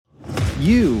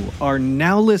You are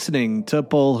now listening to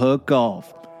Bull Hook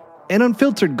Golf, an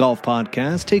unfiltered golf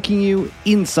podcast taking you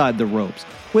inside the ropes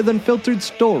with unfiltered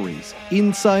stories,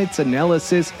 insights,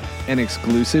 analysis, and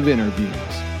exclusive interviews.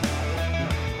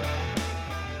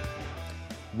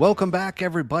 Welcome back,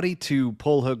 everybody, to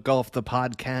Bull Hook Golf, the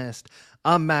podcast.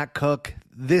 I'm Matt Cook.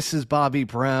 This is Bobby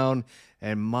Brown.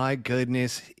 And my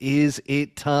goodness, is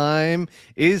it time?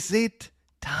 Is it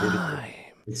time?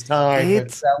 It's time.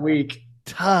 It's that week.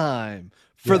 Time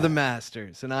for the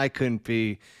Masters. And I couldn't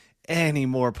be any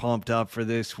more pumped up for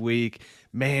this week.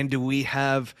 Man, do we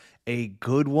have a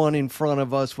good one in front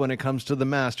of us when it comes to the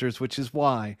Masters, which is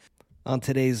why on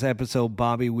today's episode,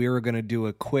 Bobby, we are going to do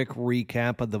a quick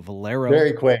recap of the Valero.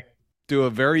 Very quick. Do a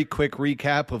very quick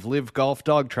recap of Live Golf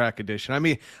Dog Track Edition.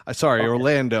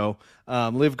 Orlando.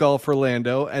 Live Golf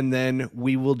Orlando. And then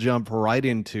we will jump right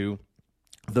into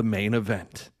the main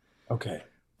event. Okay.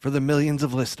 For the millions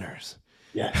of listeners.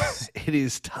 Yes. It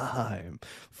is time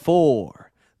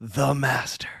for the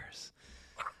Masters.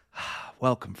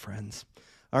 Welcome, friends.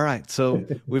 All right, so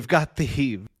we've got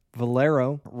the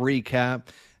Valero recap.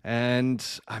 And,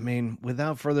 I mean,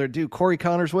 without further ado, Corey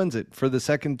Conners wins it for the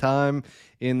second time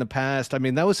in the past. I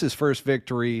mean, that was his first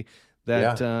victory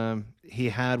that he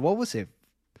had. What was it?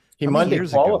 He Monday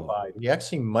qualified. He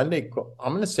actually I'm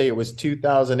going to say it was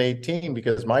 2018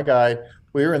 because my guy,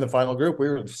 we were in the final group.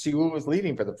 Siwoo was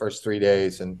leading for the first 3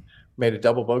 days and made a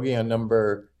double bogey on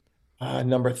number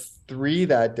 3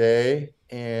 that day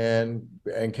and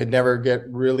could never get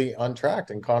really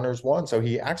untracked. And Conners won. So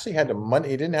he actually had to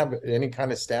he didn't have any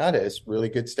kind of status, really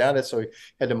good status. So he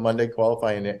had to Monday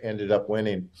qualify and ended up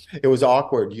winning. It was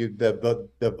awkward. The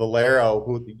Valero,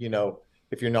 who,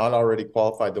 if you're not already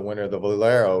qualified, the winner of the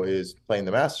Valero is playing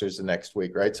the Masters the next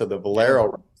week, right? So the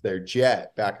Valero, their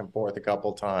jet back and forth a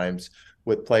couple times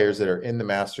with players that are in the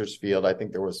Masters field. I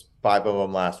think there was 5 of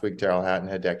them last week, Tyrrell Hatton,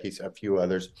 Hideki, a few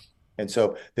others. And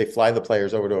so they fly the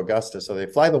players over to Augusta. So they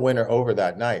fly the winner over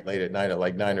that night, late at night at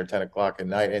like 9 or 10 o'clock at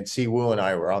night. And Siwoo and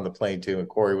I were on the plane too. And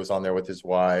Corey was on there with his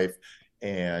wife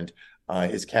and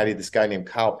his caddy, this guy named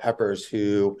Kyle Peppers,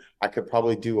 who I could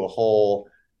probably do a whole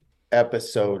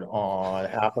episode on.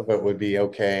 Half of it would be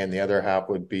okay, and the other half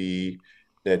would be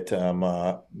that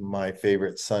my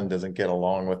favorite son doesn't get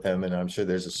along with him, and I'm sure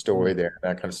there's a story there,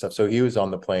 that kind of stuff. So he was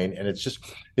on the plane, and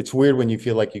it's weird when you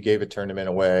feel like you gave a tournament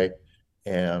away,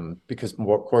 and because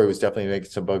Corey was definitely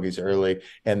making some bogeys early,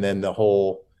 and then the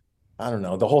whole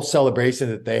celebration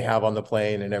that they have on the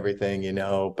plane and everything,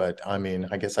 but I mean,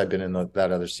 I guess I've been in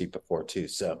that other seat before too.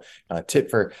 So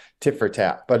tit for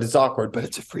tat, but it's awkward, but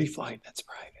it's a free flight. That's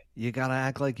private. You got to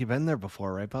act like you've been there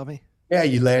before, right, Bobby? Yeah,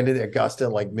 you landed at Augusta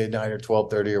like midnight or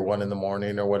 12:30 or 1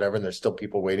 a.m. or whatever, and there's still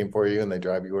people waiting for you, and they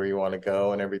drive you where you want to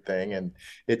go and everything. And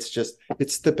it's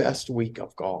the best week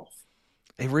of golf.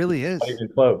 It really is. Not even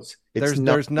close.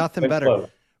 There's nothing better. Close.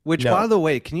 Which, by the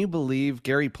way, can you believe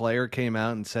Gary Player came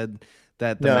out and said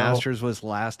that the Masters was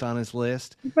last on his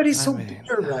list? Everybody's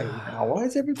bitter right now. Why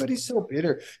is everybody so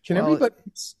bitter? Can everybody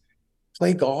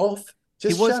play golf?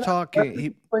 He was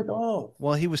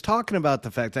talking about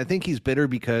the fact, I think he's bitter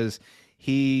because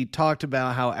he talked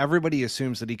about how everybody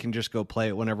assumes that he can just go play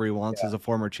it whenever he wants as a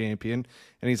former champion.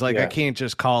 And he's like, I can't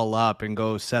just call up and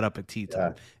go set up a tee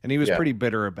time. And he was pretty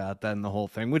bitter about that and the whole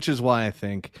thing, which is why I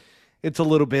think it's a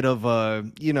little bit of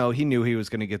he knew he was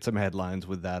going to get some headlines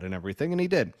with that and everything, and he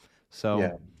did.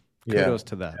 So kudos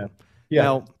to that. Yeah.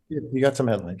 Now, you got some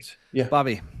headlines. Yeah.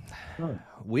 Bobby,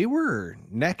 we were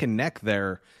neck and neck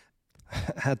there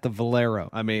at the Valero.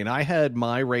 I mean, I had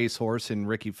my racehorse in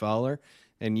Ricky Fowler,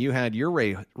 and you had your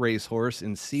racehorse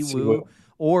in Siwoo,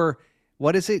 or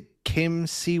what is it, Kim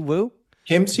Siwoo?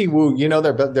 Kim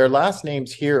Siwoo. Their last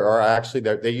names here are actually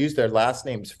they use their last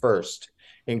names first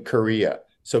in Korea.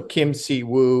 So Kim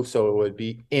Siwoo. So it would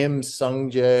be Im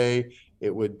Sungjae.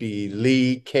 It would be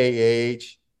Lee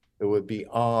KH. It would be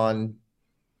On.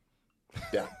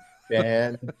 Yeah,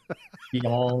 Ben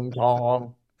Yong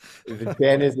Tong.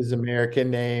 Ben is his American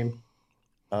name.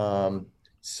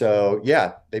 So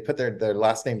yeah, they put their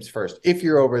last names first. If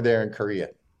you're over there in Korea.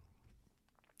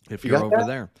 If you're over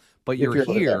there. But you're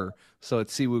here, so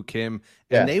it's Siwoo Kim.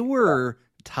 And they were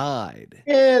tied.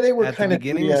 Yeah, they were at the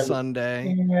beginning of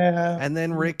Sunday. Yeah. And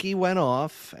then Ricky went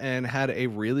off and had a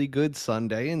really good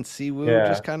Sunday, and Siwoo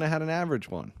just kind of had an average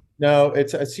one. No,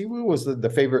 Siwoo was the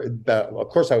favorite. Of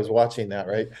course, I was watching that,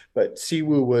 right? But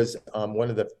Siwoo was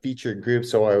one of the featured groups,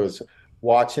 so I was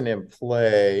watching him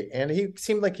play, and he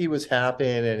seemed like he was happy,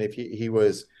 and if he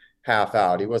was half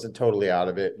out, he wasn't totally out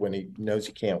of it when he knows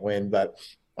he can't win. But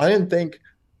I didn't think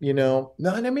no,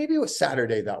 maybe it was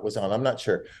Saturday that was on. I'm not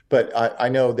sure, but I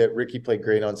know that Ricky played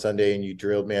great on Sunday, and you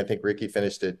drilled me. I think Ricky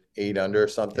finished at 8 under or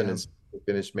something, Yeah. and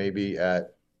finished maybe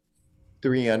at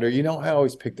 3 under. I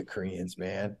always pick the Koreans,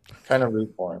 man. Kind of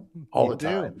root for them all You the do.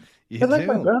 time. You They're like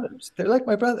my do. brothers. They're like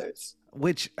my brothers.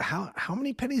 Which how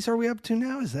many pennies are we up to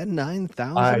now? Is that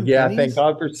 9,000 Yeah, thank pennies?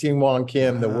 God for Seung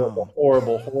Kim, the Wow.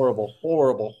 horrible, horrible,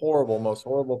 horrible, horrible, most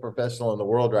horrible professional in the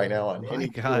world right now on My any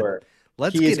God. tour.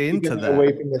 Let's He is get keeping into me that.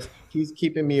 away from this. He's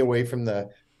keeping me away from the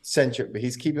century.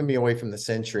 He's keeping me away from the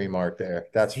century mark there.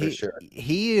 That's for sure.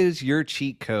 He is your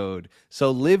cheat code.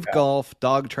 So Live Yeah, Golf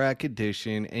Dog Track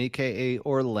Edition, aka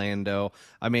Orlando.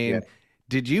 I yeah. mean,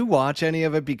 did you watch any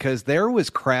of it? Because there was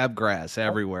crabgrass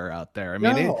everywhere out there. I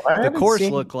mean, No, I the haven't course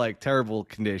seen. looked like terrible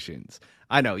conditions.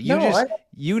 I know No, I.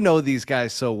 you know these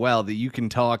guys so well that you can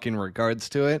talk in regards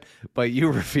to it, but you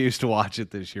refuse to watch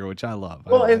it this year, which I love.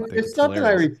 Well, I think it's it's not that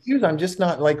I hilarious. refuse. I'm just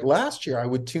not like last year. I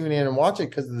would tune in and watch it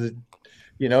because of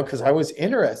because I was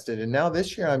interested, and now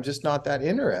this year I'm just not that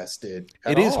interested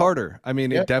at It is all. harder. I mean,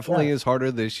 Yeah, it definitely yeah, is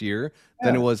harder this year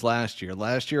than it yeah, was last year.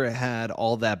 Last year, it had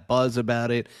all that buzz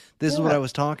about it. This is what yeah, I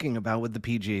was talking about with the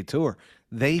PGA Tour.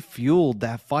 They fueled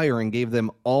that fire and gave them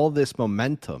all this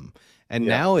momentum. And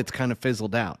yeah, now it's kind of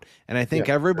fizzled out. And I yeah, think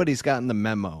everybody's gotten the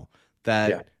memo yeah,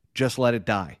 that just let it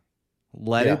die.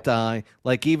 Let yeah, it die.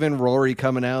 Like even Rory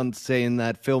coming out and saying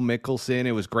that Phil Mickelson,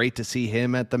 it was great to see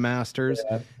him at the Masters.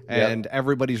 yeah, yeah. And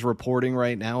everybody's reporting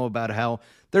right now about how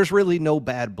there's really no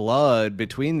bad blood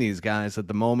between these guys at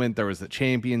the moment. There was the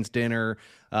Champions Dinner.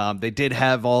 They did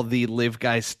have all the live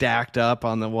guys stacked up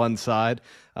on the one side,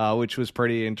 which was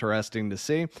pretty interesting to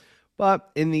see. But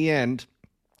in the end,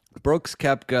 Brooks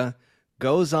Koepka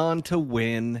goes on to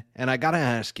win. And I got to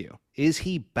ask you, is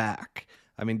he back?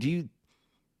 I mean, do you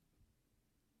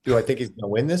Do I think he's going to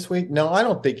win this week? No, I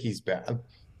don't think he's back.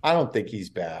 I don't think he's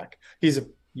back. He's a,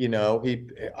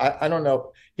 I don't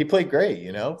know. He played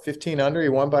great, 15 under. He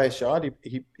won by a shot.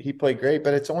 He played great,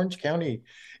 but it's Orange County.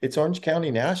 It's Orange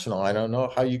County National. I don't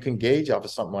know how you can gauge off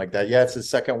of something like that. Yeah, it's the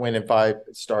second win in 5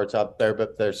 starts out there,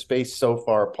 but they're spaced so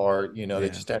far apart. yeah.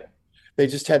 They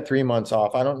just had 3 months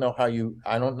off. I don't know how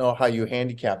you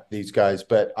handicap these guys,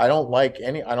 but I don't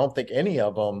think any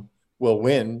of them will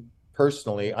win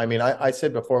personally. I mean, I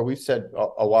said before, we've said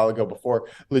a while ago before,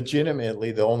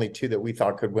 legitimately the only two that we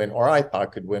thought could win, or I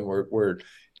thought could win, were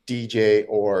DJ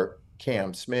or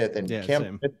Cam Smith. And Yeah, Cam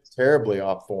same. Smith is terribly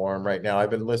off form right now. I've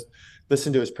been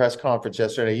listening to his press conference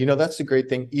yesterday. That's the great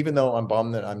thing. Even though I'm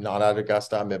bummed that I'm not at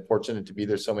Augusta, I've been fortunate to be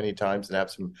there so many times and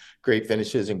have some great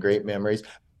finishes and great memories.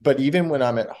 But even when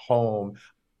I'm at home,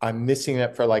 I'm missing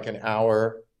it for like an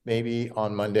hour maybe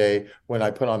on Monday when I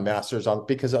put on Masters on,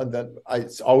 because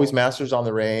it's always Masters on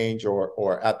the range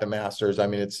or at the Masters. I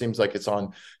mean, it seems like it's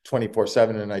on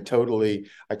 24/7, and I totally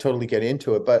get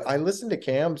into it. But I listen to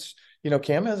Cam's.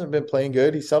 Cam hasn't been playing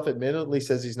good. He self-admittedly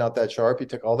says he's not that sharp. He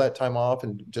took all that time off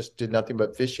and just did nothing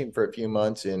but fishing for a few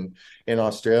months in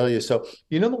Australia. So,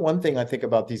 the one thing I think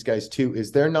about these guys too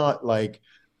is they're not like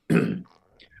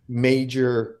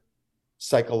major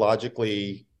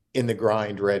psychologically in the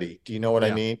grind ready. Do you know what I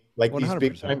Yeah. mean? Like these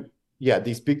big 100%. time, yeah,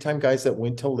 these big time guys that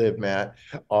went to live, Matt,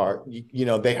 are,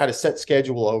 they had a set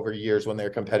schedule over years when they're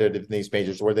competitive in these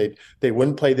majors where they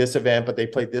wouldn't play this event, but they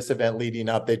played this event leading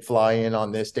up. They'd fly in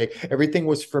on this day. Everything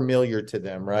was familiar to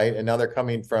them, right? And now they're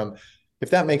coming from, if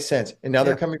that makes sense. And now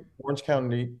they're Yeah. coming from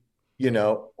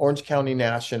Orange County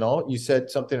National. You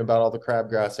said something about all the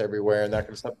crabgrass everywhere and that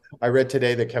kind of stuff. I read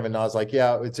today that Kevin Na's like,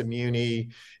 yeah, it's a Muni.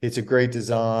 It's a great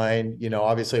design.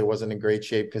 Obviously it wasn't in great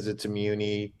shape because it's a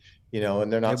Muni,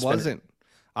 and they're It not spending. wasn't.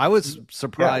 I was Yeah,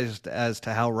 surprised as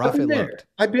to how I've rough been it there. looked.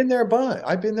 I've been there, but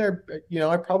I've been there.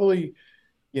 I probably,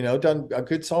 done a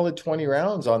good solid 20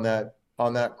 rounds on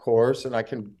that course. And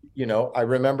I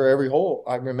remember every hole.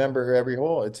 I remember every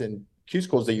hole. It's in Q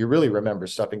schools that you really remember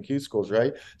stuff in Q schools,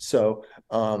 right? So,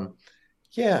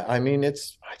 yeah, I mean,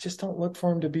 I just don't look for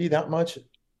him to be that much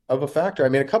of a factor. I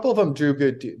mean, a couple of them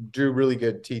drew really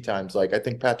good tee times. Like I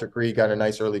think Patrick Reed got a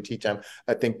nice early tee time.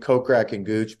 I think Kokrak and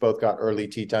Gooch both got early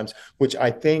tee times, which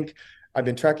I think I've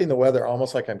been tracking the weather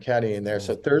almost like I'm caddying there.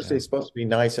 So Oh, yeah. Thursday's supposed to be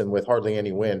nice and with hardly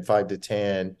any wind, 5 to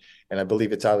 10, and I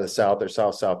believe it's out of the south or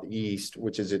southeast,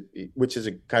 which is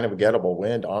a kind of a gettable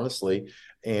wind, honestly.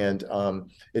 And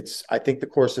I think the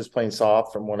course is playing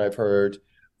soft from what I've heard.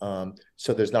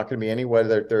 So there's not going to be any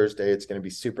weather Thursday. It's going to be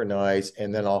super nice.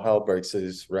 And then all hell breaks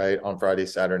loose, right, on Friday,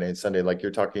 Saturday, and Sunday. Like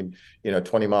you're talking,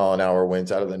 20-mile-an-hour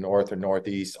winds out of the north or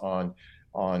northeast on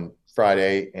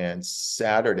Friday and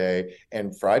Saturday.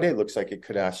 And Friday looks like it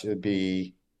could actually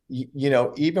be,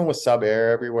 even with sub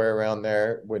air everywhere around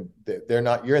there, when they're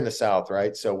not, you're in the South,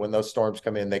 right? So when those storms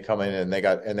come in, they come in and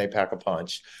they pack a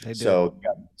punch. They do. So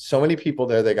so many people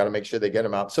there, they got to make sure they get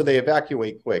them out. So they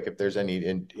evacuate quick if there's any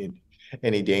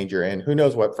danger. And who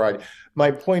knows what Friday.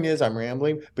 My point is, I'm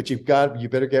rambling, but you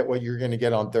better get what you're going to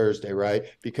get on Thursday, right?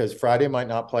 Because Friday might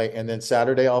not play, and then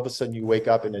Saturday, all of a sudden you wake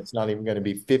up and it's not even going to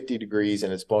be 50 degrees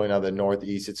and it's blowing out of the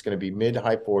northeast. It's going to be mid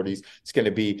high 40s. It's going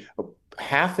to be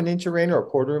half an inch of rain or a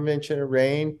quarter of an inch of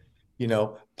rain,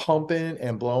 pumping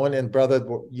and blowing. And brother,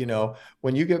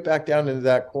 when you get back down into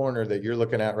that corner that you're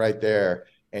looking at right there,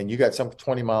 and you got some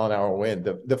 20-mile-an-hour wind.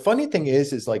 The funny thing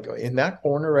is like in that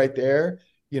corner right there,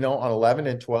 on 11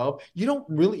 and 12,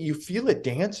 you feel it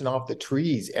dancing off the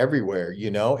trees everywhere,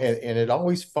 and it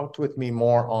always fucked with me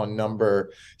more on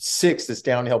number 6, this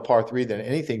downhill par 3, than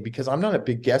anything, because I'm not a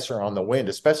big guesser on the wind,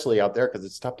 especially out there, because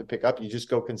it's tough to pick up. You just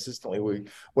go consistently with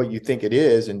what you think it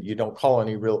is, and you don't call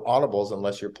any real audibles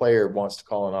unless your player wants to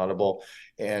call an audible.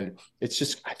 And I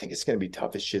think it's going to be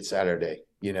tough as shit Saturday.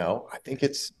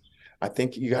 I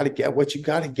think you got to get what you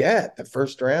got to get the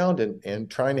first round, and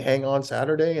trying to hang on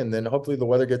Saturday. And then hopefully the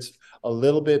weather gets a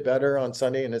little bit better on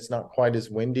Sunday and it's not quite as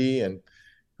windy. And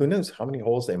who knows how many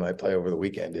holes they might play over the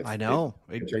weekend. I know.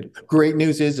 Great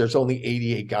news is there's only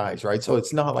 88 guys, right? So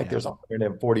it's not like there's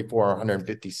 144 or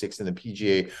 156 in the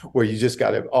PGA where you just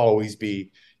got to always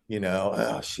be,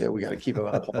 oh shit, we got to keep them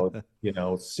up,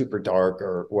 super dark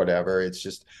or whatever. It's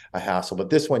just a hassle. But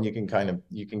this one you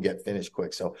can get finished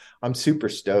quick. So I'm super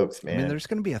stoked, man. I mean, there's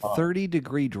going to be a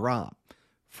 30-degree drop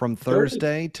from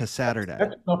Thursday to Saturday.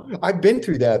 I've been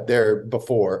through that there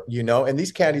before, and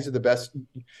these caddies are the best,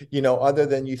 other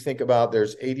than you think about,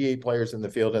 there's 88 players in the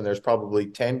field and there's probably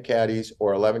 10 caddies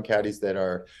or 11 caddies that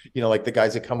are, like the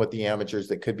guys that come with the amateurs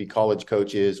that could be college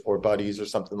coaches or buddies or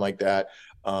something like that.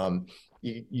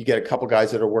 You get a couple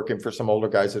guys that are working for some older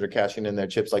guys that are cashing in their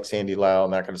chips, like Sandy Lyle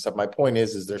and that kind of stuff. My point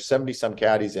is there's 70 some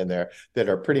caddies in there that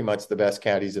are pretty much the best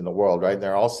caddies in the world, right? And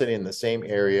they're all sitting in the same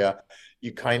area.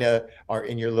 You kind of are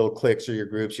in your little cliques or your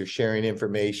groups, you're sharing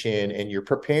information and you're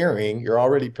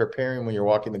already preparing when you're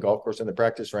walking the golf course in the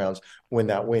practice rounds, when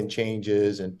that wind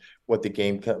changes and what the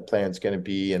game plan is going to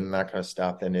be and that kind of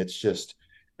stuff. And it's just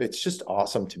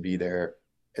awesome to be there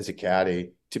as a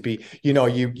caddy, to be,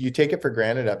 you take it for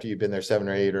granted after you've been there 7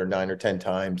 or 8 or 9 or 10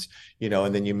 times,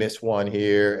 and then you miss one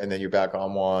here and then you're back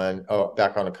on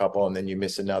back on a couple, and then you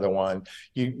miss another one.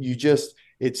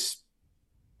 It's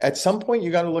at some point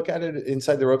you got to look at it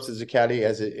inside the ropes as a caddy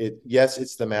as yes,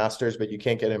 it's the Masters, but you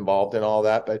can't get involved in all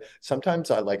that. But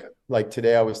sometimes I like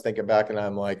today I was thinking back and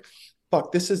I'm like,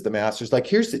 fuck, this is the Masters. Like,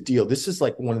 here's the deal. This is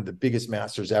like one of the biggest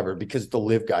Masters ever because the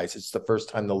live guys, it's the first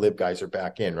time the live guys are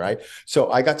back in, right?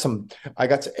 So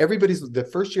everybody's the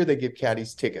first year they give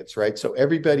caddies tickets, right? So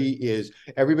everybody's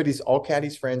all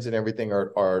caddies friends and everything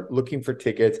are looking for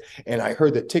tickets. And I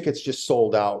heard that tickets just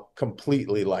sold out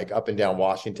completely, like up and down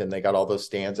Washington. They got all those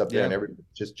stands up there and everybody's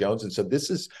just Jones. And so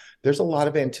there's a lot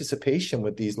of anticipation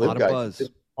with these live guys.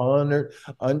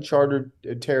 Uncharted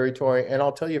territory. And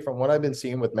I'll tell you, from what I've been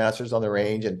seeing with Masters on the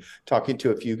range and talking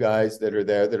to a few guys that are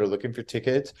there that are looking for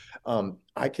tickets,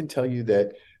 I can tell you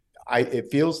that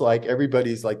it feels like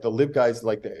everybody's like the live guys,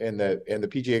 like and the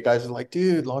PGA guys are like,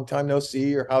 dude, long time no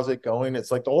see, or how's it going?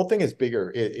 It's like the whole thing is bigger.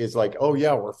 It is like, oh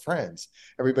yeah, we're friends.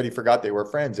 Everybody forgot they were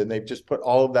friends, and they've just put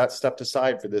all of that stuff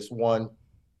aside for this one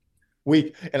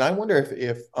week. And I wonder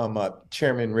if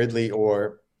Chairman Ridley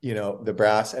or the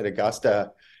brass at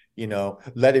Augusta,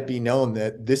 let it be known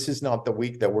that this is not the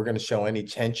week that we're going to show any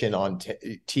tension on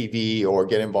TV or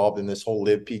get involved in this whole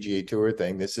live PGA Tour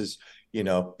thing. This is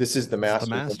the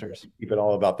Masters. Keep it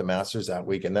all about the Masters that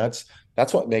week, and that's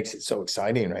what makes it so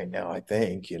exciting right now. I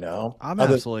think I'm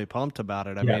absolutely pumped about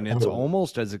it. I mean, it's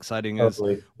almost as exciting as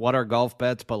what our golf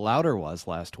bets but louder was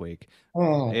last week.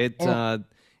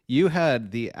 You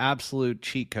had the absolute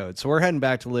cheat code. So we're heading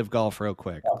back to Live Golf real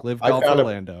quick. Live Golf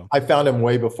Orlando. I found him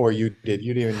way before you did.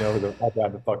 You didn't even know who how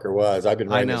bad the fucker was. I've been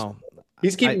writing. I know.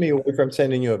 He's keeping me away from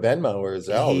sending you a Venmo or a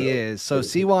Zelle. He is. So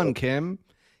Siwon Kim,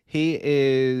 he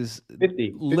is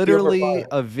 50 literally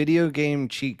a video game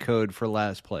cheat code for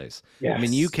last place. Yes. I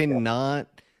mean, you cannot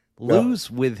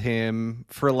lose with him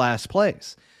for last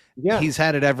place. Yeah. He's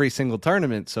had it every single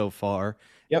tournament so far.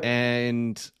 Yep.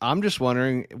 And I'm just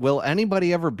wondering, will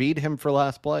anybody ever beat him for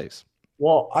last place?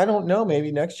 Well, I don't know. Maybe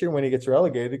next year when he gets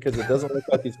relegated, because it doesn't look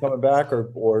like he's coming back,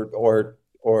 or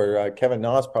Kevin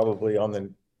Na's probably on the,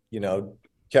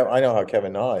 I know how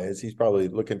Kevin Na is. He's probably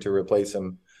looking to replace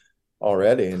him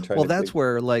already and trying. Well, that's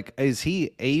where, like, is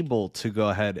he able to go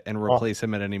ahead and replace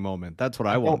him at any moment? That's what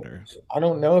I wonder. I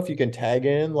don't know if you can tag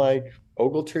in like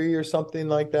Ogletree or something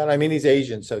like that. I mean, he's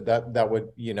Asian, so that would,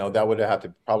 that would have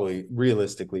to probably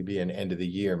realistically be an end of the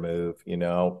year move,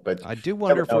 But I do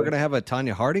wonder if we're going to have a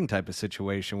Tanya Harding type of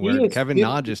situation where Kevin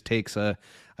Na just takes a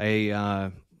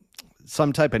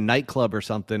some type of nightclub or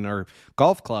something or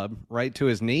golf club right to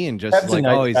his knee and just Kev's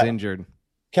like, he's injured.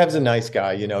 Kev's a nice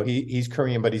guy, he's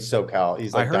Korean, but he's SoCal.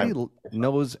 He's like, I heard he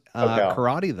knows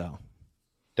karate though.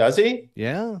 Does he?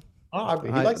 Yeah. Oh, he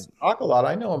likes to talk a lot.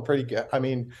 I know him pretty good. I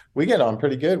mean, we get on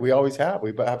pretty good. We always have. We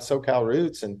have SoCal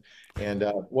roots, and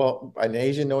well, an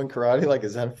Asian knowing karate, like,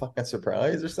 is that a fucking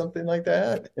surprise or something like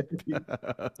that?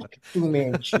 Fu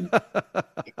Manchu.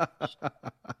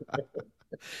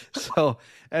 So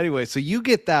anyway, so you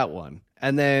get that one,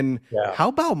 and then how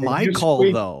about my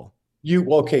call though?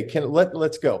 Okay,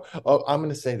 let's go. Oh, I'm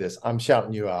going to say this. I'm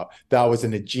shouting you out. That was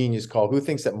a genius call. Who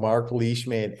thinks that Mark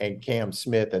Leishman and Cam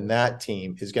Smith and that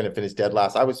team is going to finish dead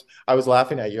last? I was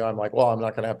laughing at you. I'm like, well, I'm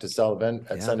not going to have to send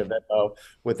Venmo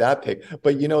with that pick.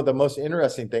 But the most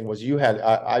interesting thing was you had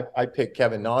I picked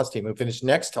Kevin Na's team, who finished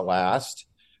next to last,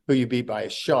 who you beat by a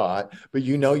shot, but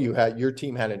your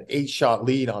team had an 8-shot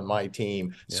lead on my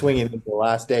team swinging into the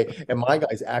last day, and my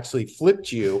guys actually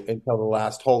flipped you until the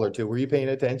last hole or two. Were you paying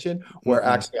attention? Where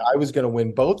actually I was going to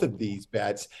win both of these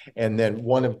bets, and then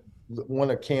one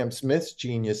of Cam Smith's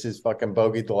geniuses fucking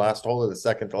bogeyed the last hole or the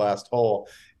second to last hole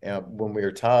when we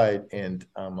were tied, and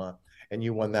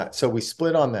you won that. So we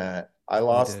split on that. I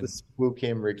lost the Woo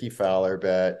Kim Ricky Fowler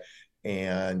bet,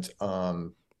 and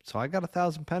so I got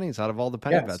 1,000 pennies out of all the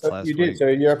penny bets last week. You did. So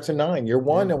you're up to 9. You're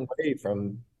one away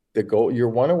from the goal. You're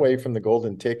one away from the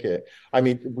golden ticket. I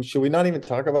mean, should we not even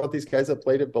talk about these guys that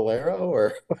played at Bolero,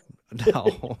 or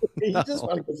no? You just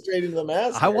want to go straight into the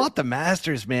Masters. I want the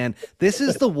Masters, man. This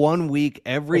is the one week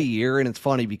every year, and it's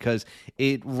funny because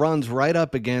it runs right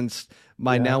up against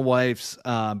my now wife's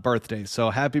birthday. So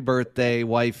happy birthday,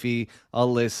 wifey,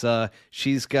 Alyssa.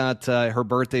 She's got her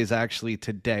birthday is actually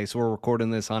today. So we're recording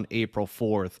this on April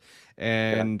 4th.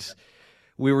 And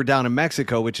we were down in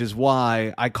Mexico, which is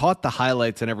why I caught the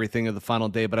highlights and everything of the final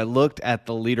day, but I looked at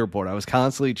the leaderboard. I was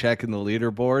constantly checking the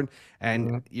leaderboard,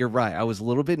 and you're right. I was a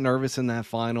little bit nervous in that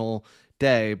final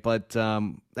day, but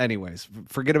anyways,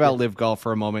 forget about Live Golf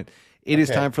for a moment. It is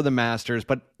time for the Masters,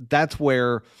 but that's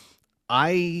where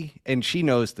and she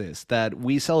knows this, that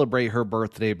we celebrate her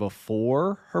birthday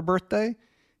before her birthday,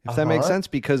 if that makes sense,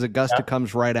 because Augusta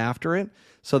comes right after it.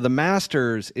 So the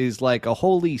Masters is like a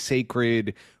holy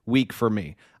sacred week for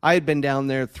me. I had been down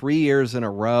there 3 years in a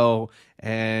row,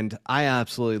 and I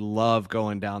absolutely love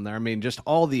going down there. I mean, just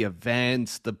all the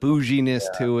events, the bouginess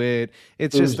to it.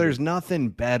 It's just, there's nothing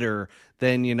better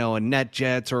than, a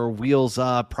NetJets or a Wheels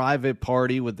Up private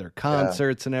party with their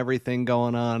concerts and everything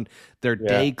going on. Their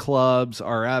day clubs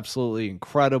are absolutely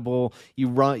incredible.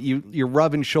 You're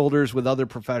rubbing shoulders with other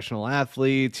professional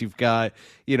athletes. You've got,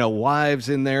 wives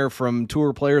in there from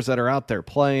tour players that are out there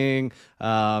playing.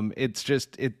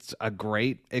 It's a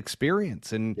great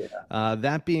experience. And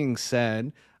that being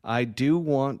said, I do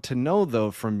want to know though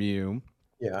from you,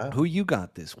 who you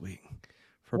got this week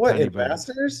for Penny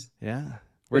Masters? Yeah.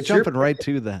 We're jumping right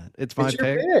to that. It's my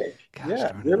pick.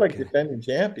 Gosh, you're like defending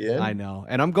champion. I know.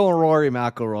 And I'm going Rory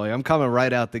McIlroy. I'm coming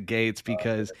right out the gates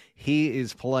because he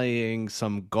is playing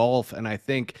some golf. And I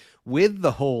think with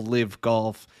the whole Live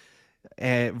Golf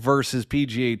versus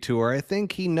PGA Tour, I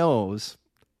think he knows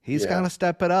he's got to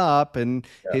step it up. And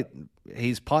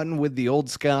he's putting with the old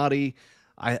Scotty.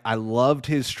 I loved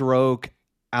his stroke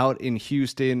out in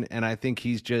Houston. And I think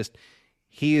he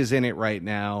is in it right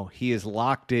now. He is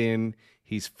locked in.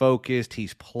 He's focused.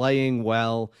 He's playing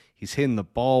well. He's hitting the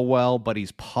ball well, but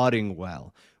he's putting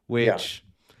well, which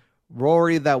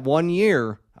Rory, that 1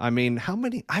 year, I mean,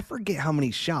 I forget how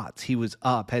many shots he was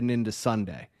up heading into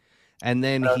Sunday. And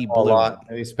then he blew a lot.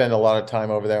 And he spent a lot of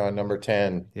time over there on number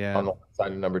 10, on the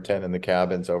side of number 10 in the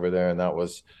cabins over there. And that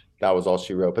was all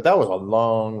she wrote. But that was a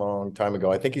long, long time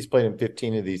ago. I think he's played in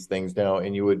 15 of these things now.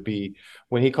 And you would be,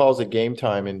 when he calls it game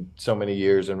time in so many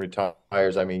years and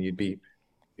retires, I mean,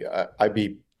 I'd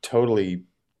be totally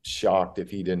shocked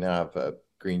if he didn't have a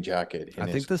green jacket.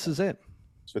 I think this is it.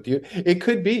 With you, it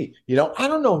could be. I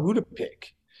don't know who to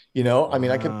pick. I mean,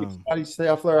 I could pick Scotty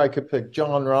Scheffler. I could pick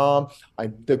Jon Rahm.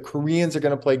 The Koreans are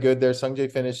going to play good there.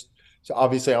 Sungjae finished. So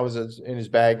obviously, I was in his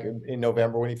bag in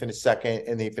November when he finished second,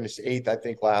 and then he finished 8th, I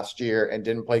think, last year, and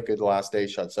didn't play good the last day.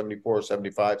 Shot 74 or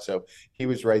 75, so he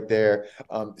was right there.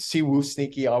 Siwoo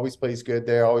Sneaky always plays good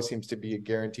there. Always seems to be a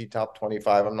guaranteed top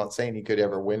 25. I'm not saying he could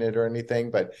ever win it or anything,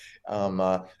 but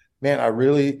man, I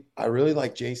really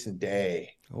like Jason Day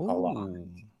a lot.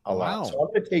 Wow.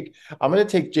 So I'm gonna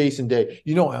take Jason Day.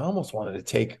 I almost wanted to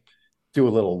take do a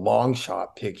little long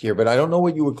shot pick here, but I don't know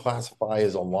what you would classify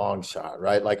as a long shot,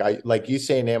 right? Like you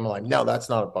say a name, I'm like, no, that's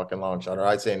not a fucking long shot. Or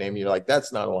I say a name, you're like,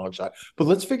 that's not a long shot. But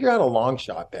let's figure out a long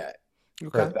shot bet for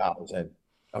Okay. 1,000.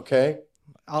 Okay.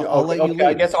 I'll let you lead.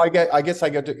 I guess I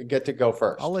get to go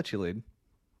first. I'll let you lead.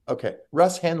 Okay.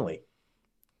 Russ Henley.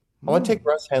 I want to take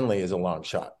Russ Henley as a long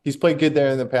shot. He's played good there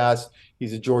in the past.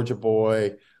 He's a Georgia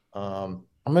boy.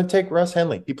 I'm going to take Russ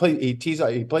Henley. He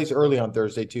plays early on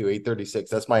Thursday too, 8:36.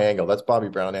 That's my angle. That's Bobby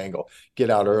Brown angle.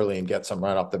 Get out early and get some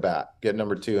right off the bat. Get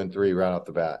number 2 and 3 right off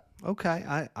the bat.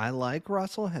 Okay, I like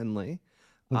Russell Henley.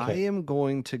 Okay. I am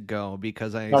going to go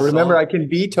because remember I can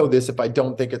veto this if I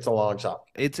don't think it's a long shot.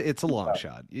 It's a long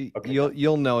shot.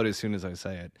 You'll know it as soon as I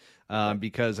say it.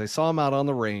 Because I saw him out on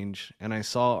the range and I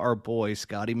saw our boy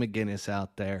Scotty McGinnis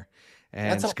out there,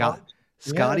 and Scotty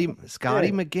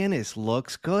McGinnis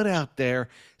looks good out there.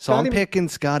 So I'm picking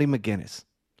Scotty McGinnis.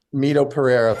 Mito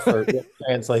Pereira for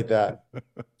translate that.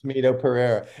 Mito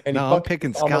Pereira. And I'm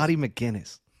picking Scotty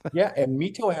McGinnis. Yeah, and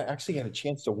Mito actually had a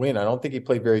chance to win. I don't think he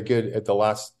played very good at the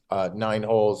last 9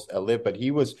 holes at LIV, but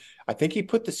I think he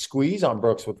put the squeeze on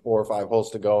Brooks with 4 or 5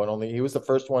 holes to go, and he was the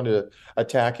first one to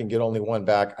attack and get only one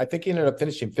back. I think he ended up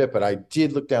finishing 5th, but I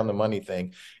did look down the money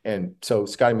thing, and so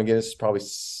Scotty McGinnis is probably,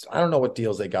 I don't know what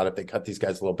deals they got if they cut these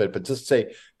guys a little bit, but just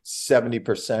say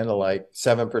 70% of like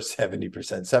 7%,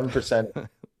 7%,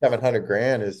 700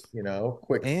 grand is,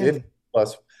 quick 50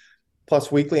 plus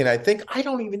weekly. And I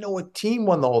don't even know what team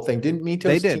won the whole thing. Didn't Mito's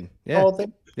they did. Team the whole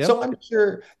thing? Yep. So I'm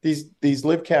sure these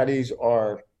LIV caddies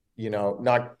are,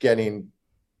 not getting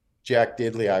Jack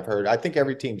Diddley, I've heard. I think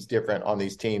every team's different on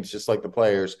these teams, just like the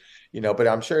players, but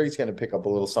I'm sure he's going to pick up a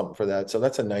little something for that. So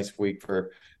that's a nice week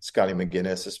for Scotty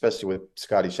McGinnis, especially with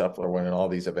Scotty Scheffler winning all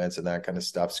these events and that kind of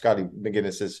stuff. Scotty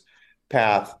McGinnis's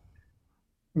path,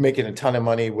 making a ton of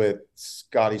money with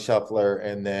Scotty Scheffler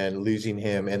and then losing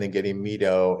him and then getting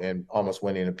Mito and almost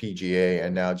winning a PGA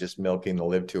and now just milking the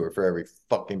LIV Tour for every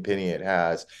fucking penny it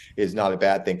has is not a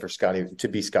bad thing for Scotty to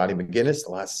be Scotty McGinnis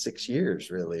the last 6 years,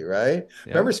 really, right? Yeah.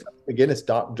 Remember, Scotty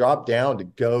McGinnis dropped down to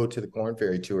go to the Korn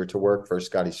Ferry Tour to work for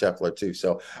Scotty Scheffler too.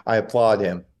 So I applaud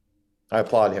him.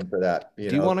 For that. Do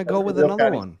you want to go with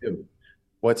another one? Too.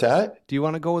 What's that? Do you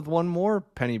want to go with one more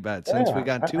penny bet since we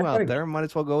got 2 out there? Might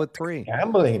as well go with 3.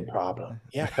 Gambling problem.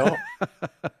 Yeah, go.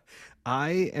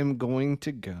 I am going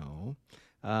to go.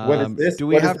 What is this? Do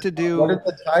we have to do? What is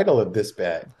the title of this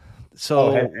bet?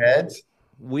 So heads.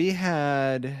 We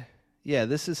had. Yeah,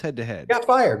 this is head to head. Yeah,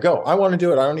 fire. Go. I want to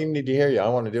do it. I don't even need to hear you. I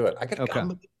want to do it. I got a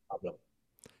gambling problem.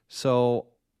 So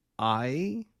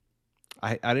I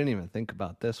didn't even think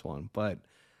about this one, but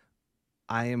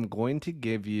I am going to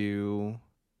give you.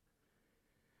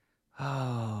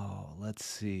 Oh, let's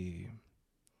see.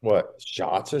 What,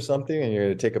 shots or something? And you're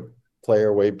going to take a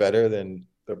player way better than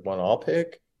the one I'll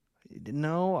pick?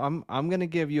 No, I'm going to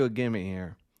give you a gimme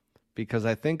here because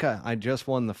I think I just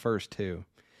won the first 2.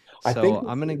 So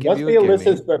I'm going to give you a gimme.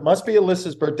 It must be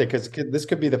Alyssa's birthday because this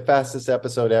could be the fastest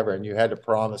episode ever, and you had to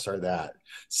promise her that.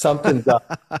 Something's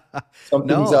up.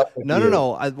 Something's up.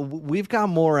 No. We've got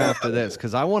more after this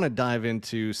because I want to dive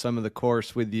into some of the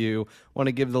course with you. Want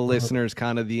to give the listeners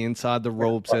kind of the inside the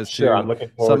ropes as to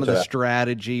some of the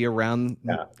strategy around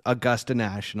Augusta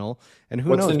National. And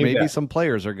who knows, maybe some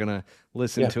players are going to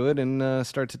listen to it and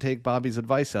start to take Bobby's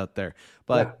advice out there.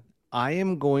 But I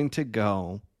am going to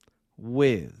go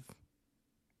with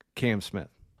Cam Smith.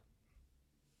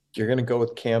 You're going to go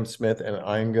with Cam Smith, and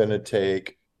I'm going to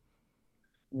take.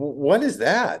 What is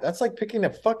that? That's like picking a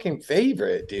fucking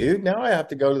favorite, dude. Now I have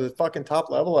to go to the fucking top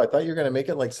level. I thought you were going to make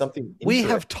it like something. We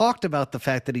have talked about the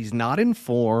fact that he's not in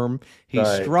form. He's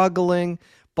struggling,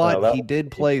 but he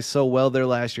did play so well there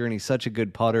last year, and he's such a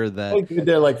good putter that he did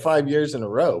there like 5 years in a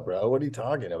row, bro. What are you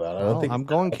talking about? I'm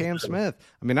going Cam Smith.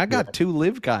 I mean, I got 2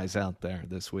 LIV guys out there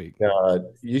this week.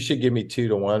 You should give me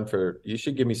 2-1 you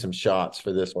should give me some shots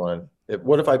for this one.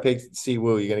 What if I pick Si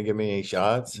Woo? You going to give me any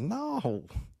shots? No.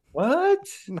 What?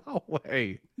 No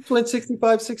way. You went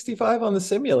 65-65 on the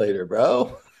simulator,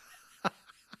 bro.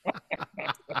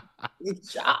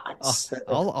 Shots.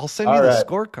 I'll send you the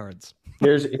scorecards.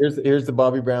 Here's the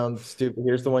Bobby Brown stupid.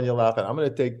 Here's the one you laugh at. I'm going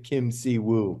to take Kim Si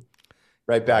Woo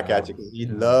right back at you because he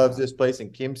loves this place,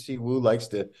 and Kim Si Woo likes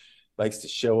to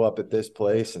show up at this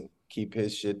place and keep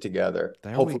his shit together.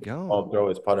 Hopefully we go. I'll throw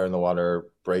his putter in the water, or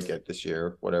break it this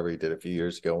year, whatever he did a few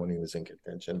years ago when he was in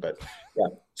contention. But yeah,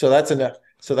 so that's enough.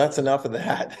 So that's enough of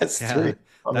that. That's 3.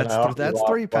 That's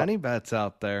 3 penny bets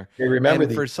out there. Hey, remember,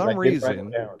 for some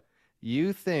reason,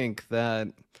 you think that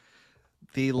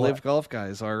the LIV golf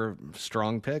guys are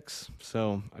strong picks.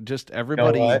 So just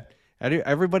everybody,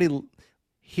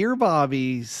 hear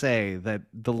Bobby say that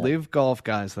the live golf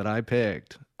guys that I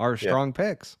picked are strong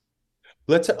picks.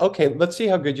 Let's see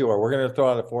how good you are. We're gonna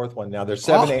throw out a fourth one now. There's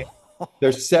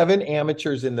 7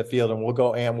 amateurs in the field,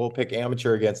 and we'll pick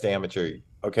amateur against amateur.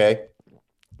 Okay.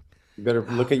 You better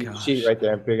look at your sheet right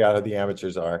there and figure out who the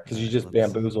amateurs are, because you just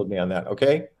bamboozled me on that.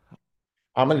 Okay.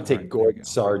 I'm going to take Gordon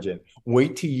Sargent.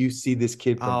 Wait till you see this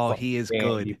kid from he is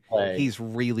good. He's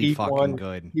really fucking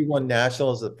good. He won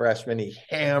nationals as a freshman. He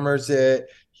hammers it.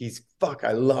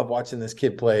 I love watching this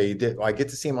kid play. I get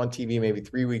to see him on TV maybe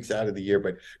 3 weeks out of the year,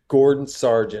 but Gordon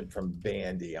Sargent from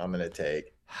Vandy, I'm going to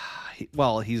take.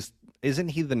 Well, isn't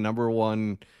he the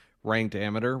 #1 ranked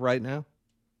amateur right now?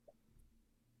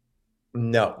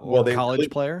 No, college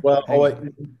player. Well,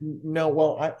 no.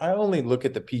 Well, I only look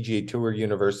at the PGA Tour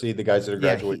University, the guys that are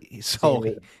graduating. He's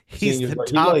the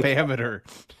top amateur.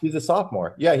 He's a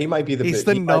sophomore. Yeah, he might be He's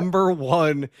the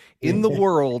 #1 in the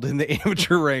world in the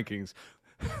amateur rankings.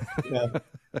 Yeah.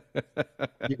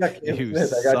 You got Cam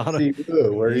Smith. I got Steve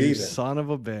Wu. We're even. Son of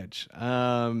a bitch.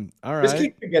 All right. This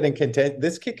kid could get in content.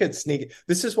 This kid could sneak.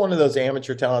 This is one of those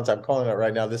amateur talents. I'm calling it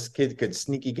right now. This kid could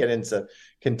sneaky get into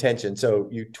contention. So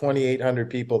you 2,800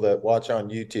 people that watch on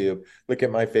YouTube, look at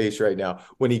my face right now.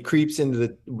 When he creeps into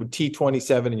the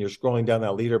T27 and you're scrolling down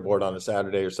that leaderboard on a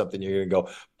Saturday or something, you're going to go,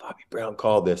 Bobby Brown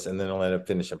called this, and then he'll end up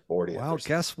finishing 40th. Well,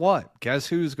 guess what? Guess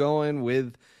who's going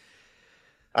with?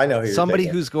 I know who somebody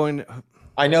who's going.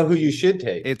 I know who you should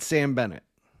take. It's Sam Bennett.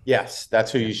 Yes,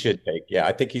 that's who you should take. Yeah,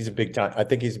 I think he's a big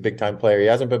time player. He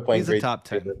hasn't been playing. He's a top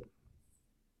 10.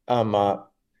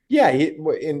 Yeah,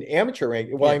 in amateur rank.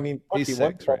 Well, I mean, he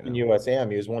won in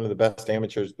USAM. He was one of the best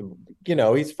amateurs.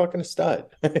 He's fucking a stud.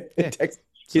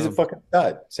 He's a fucking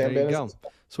stud. Sam Bennett.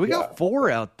 So we got 4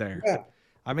 out there. Yeah.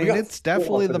 I mean, it's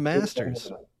definitely the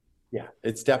Masters. Yeah,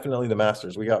 it's definitely the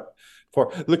Masters. We got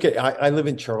 4. Look at I live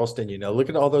in Charleston. Look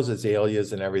at all those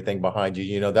azaleas and everything behind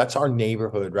you. That's our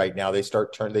neighborhood right now. They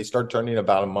start turning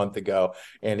about a month ago,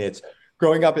 and it's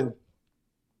growing up in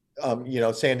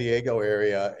San Diego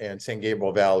area and San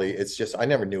Gabriel Valley. It's just, I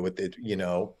never knew what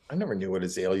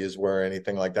azaleas were or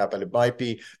anything like that, but it might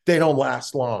be, they don't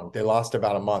last long. They last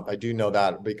about a month. I do know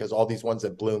that because all these ones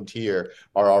that bloomed here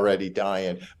are already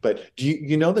dying. But do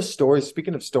you know the stories?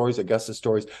 Speaking of stories, Augusta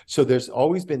stories. So there's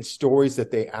always been stories that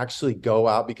they actually go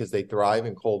out because they thrive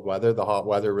in cold weather. The hot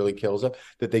weather really kills them,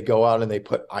 that they go out and they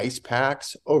put ice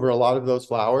packs over a lot of those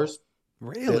flowers.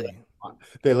 Really?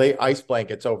 They lay ice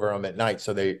blankets over them at night.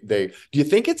 So they do you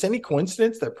think it's any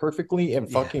coincidence they're perfectly in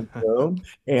fucking bloom?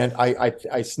 And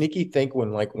I sneaky think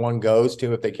when like one goes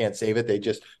to, if they can't save it, they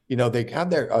just, they have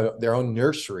their own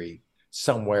nursery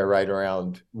somewhere right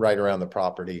around the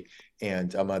property.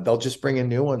 And they'll just bring in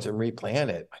new ones and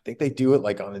replant it. I think they do it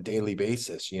like on a daily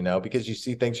basis, because you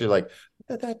see things, you're like,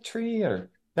 look at that tree or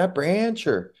that branch,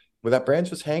 or where that branch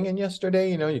was hanging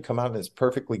yesterday, you come out and it's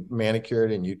perfectly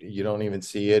manicured and you don't even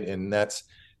see it. And that's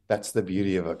the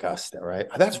beauty of Augusta, right?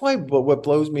 That's why what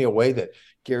blows me away that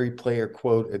Gary Player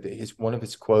quote, one of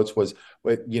his quotes was,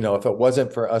 if it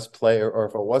wasn't for us or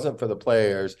if it wasn't for the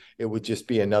players, it would just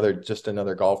be another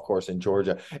golf course in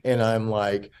Georgia. And I'm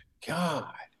like,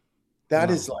 God,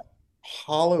 that is like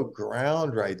hollow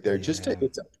ground right there. It's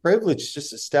a privilege just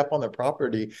to step on the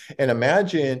property. And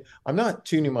imagine, I'm not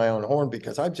tuning my own horn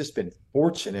because I've just been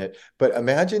fortunate, but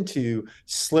imagine to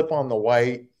slip on the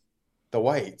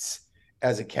whites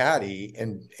as a caddy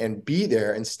and be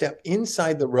there and step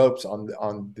inside the ropes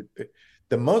on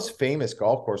the most famous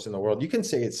golf course in the world. You can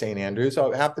say it's St. Andrews,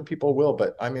 so half the people will,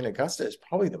 but I mean, Augusta is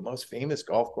probably the most famous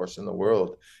golf course in the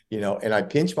world, and I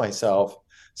pinch myself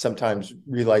sometimes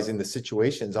realizing the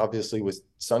situations, obviously with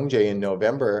Sungjae in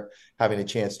November, having a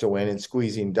chance to win and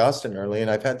squeezing Dustin early.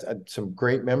 And I've had some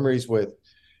great memories with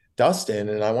Dustin.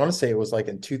 And I want to say it was like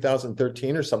in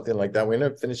 2013 or something like that. We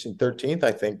ended up finishing 13th,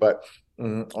 I think. But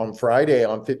on Friday,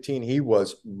 on 15, he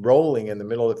was rolling in the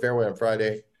middle of the fairway on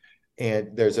Friday.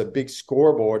 And there's a big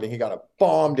scoreboard and he got a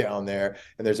bomb down there.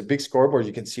 And there's a big scoreboard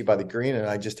you can see by the green. And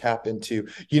I just happened to,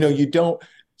 you don't,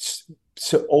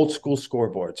 so old school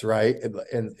scoreboards, right?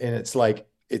 And it's like,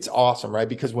 it's awesome, right?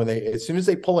 Because as soon as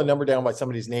they pull a number down by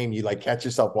somebody's name, you like catch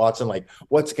yourself watching, like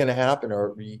what's going to happen,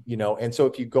 or, and so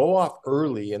if you go off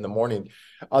early in the morning,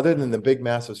 other than the big,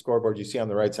 massive scoreboard you see on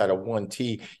the right side of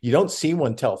 1T, you don't see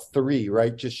one till 3,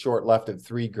 right? Just short left of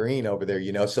 3 green over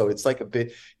there, so it's like a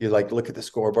bit, you like, look at the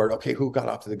scoreboard. Okay. Who got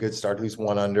off to the good start? Who's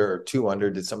 1 under or 2 under?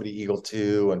 Did somebody eagle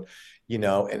 2? And,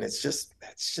 and it's just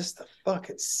the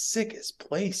fucking sickest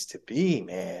place to be,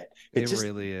 man. It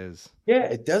really is. Yeah,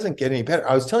 it doesn't get any better.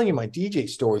 I was telling you my DJ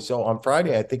story. So on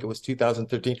Friday, I think it was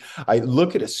 2013, I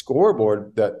look at a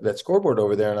scoreboard, that scoreboard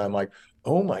over there, and I'm like,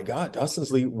 oh my God,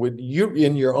 Dustin's lead. Would you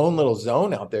in your own little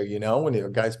zone out there, when the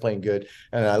guy's playing good?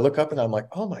 And I look up and I'm like,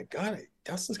 oh my God,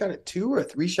 Dustin's got a 2 or a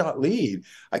 3 shot lead.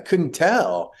 I couldn't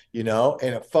tell, and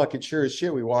it fucking sure as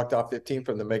shit, we walked off 15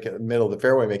 from the middle of the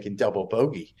fairway, making double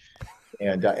bogey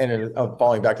and ended up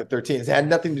falling back to 13. It had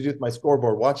nothing to do with my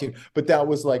scoreboard watching, but that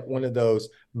was like one of those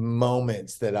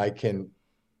moments that I can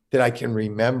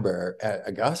remember at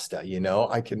Augusta.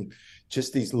 I can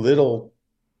just these little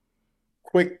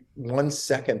quick 1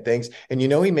 second things. And he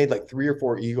made like 3 or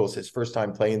 4 eagles his first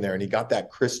time playing there. And he got that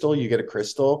crystal. You get a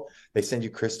crystal. They send you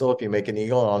crystal if you make an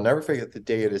eagle. And I'll never forget the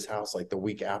day at his house, like the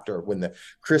week after, when the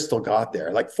crystal got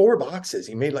there. Like 4 boxes.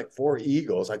 He made like 4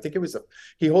 eagles. I think it was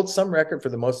he holds some record for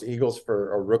the most eagles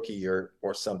for a rookie or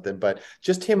something. But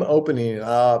just him opening it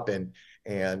up and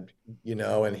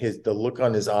the look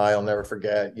on his eye, I'll never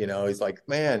forget. He's like,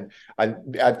 man,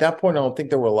 at that point, I don't think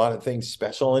there were a lot of things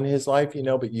special in his life,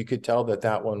 but you could tell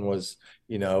that one was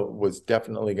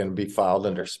definitely going to be filed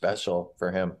under special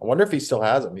for him. I wonder if he still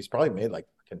has them. He's probably made like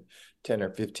 10 or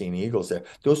 15 eagles there.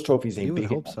 Those trophies ain't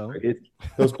big enough. So.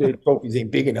 Those big trophies ain't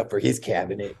big enough for his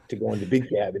cabinet to go in the big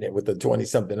cabinet with the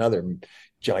 20-something other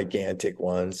gigantic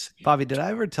ones. Bobby, did I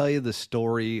ever tell you the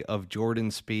story of Jordan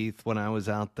Spieth when I was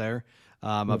out there?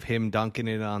 Of him dunking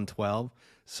it on 12.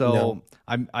 So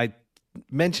no. I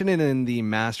mentioned it in the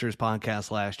Masters podcast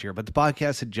last year, but the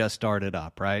podcast had just started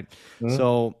up, right? Mm-hmm.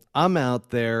 So I'm out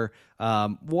there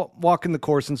walking the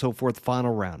course and so forth,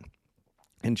 final round.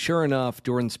 And sure enough,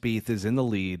 Jordan Spieth is in the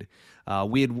lead.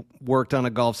 We had worked on a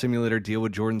golf simulator deal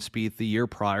with Jordan Spieth the year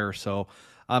prior, so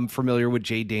I'm familiar with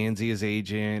Jay Danzy, his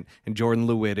agent, and Jordan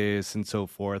Lewittis and so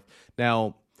forth.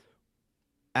 Now,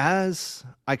 as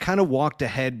I kind of walked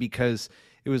ahead, because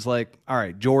it was like, all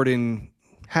right, Jordan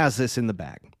has this in the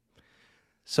bag.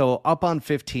 So up on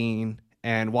 15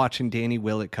 and watching Danny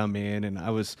Willett come in, and I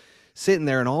was sitting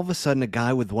there, and all of a sudden a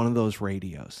guy with one of those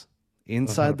radios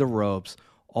inside the ropes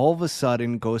all of a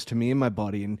sudden goes to me and my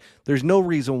buddy, and there's no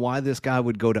reason why this guy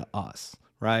would go to us,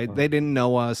 right? They didn't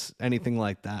know us, anything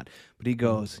like that. But he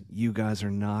goes, you guys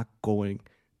are not going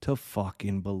to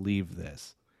fucking believe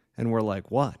this. And we're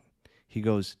like, what? He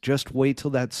goes, just wait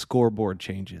till that scoreboard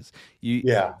changes.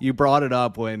 You brought it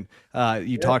up when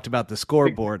you talked about the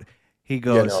scoreboard. He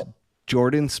goes,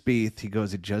 Jordan Spieth, he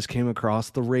goes, it just came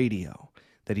across the radio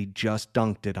that he just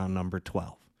dunked it on number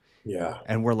 12. Yeah.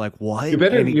 And we're like, what? You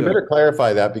better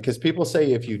clarify that, because people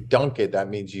say if you dunk it, that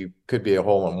means you could be a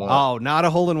hole in one. Oh, not a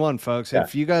hole in one, folks. Yeah.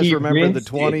 If you guys remember the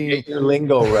 20, get your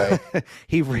lingo right.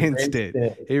 He rinsed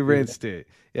it. He rinsed it.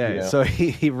 Yeah. So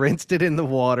he rinsed it in the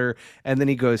water, and then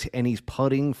he goes, and he's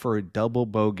putting for a double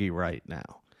bogey right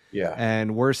now. Yeah.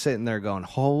 And we're sitting there going,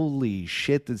 holy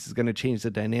shit, this is going to change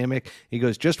the dynamic. He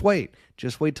goes, just wait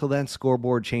till that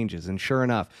scoreboard changes. And sure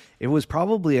enough, it was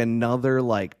probably another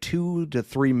like 2 to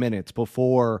 3 minutes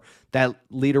before that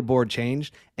leaderboard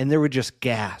changed, and there were just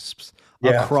gasps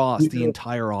across the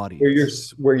entire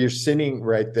audience. Where you're sitting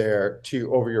right there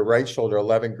over your right shoulder,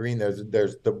 11 green. There's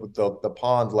the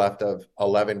pond left of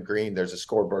 11 green. There's a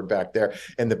scoreboard back there,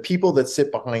 and the people that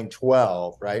sit behind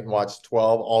 12, right, and watch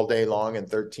 12 all day long, and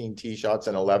 13 tee shots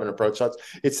and 11 approach shots.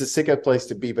 It's the sickest place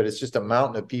to be, but it's just a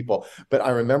mountain of people. But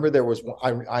I remember there was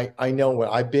I know when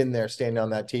I've been there standing on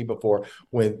that tee before,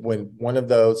 when one of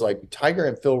those, like Tiger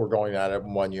and Phil were going at it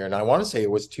one year, and I want to say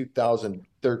it was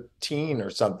 2013 or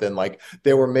something. Like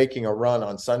they were making a run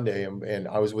on Sunday, and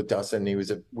I was with Dustin,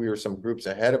 and we were some groups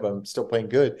ahead of him, still playing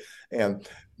good, and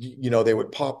they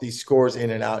would pop these scores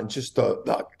in and out, and just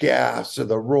the gasps or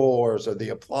the roars or the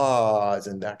applause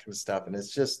and that kind of stuff. And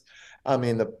it's just, I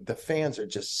mean, the fans are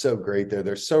just so great there.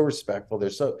 They're so respectful.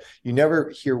 You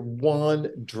never hear one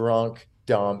drunk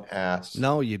dumb ass.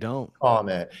 No, you don't.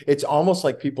 Comment. It's almost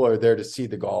like people are there to see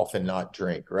the golf and not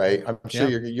drink, right? I'm sure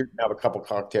you're gonna have a couple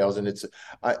cocktails, and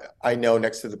I know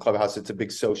next to the clubhouse it's a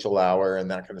big social hour and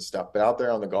that kind of stuff. But out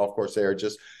there on the golf course, they are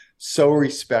just so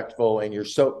respectful, and you're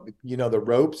so, the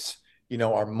ropes,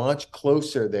 are much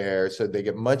closer there, so they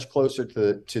get much closer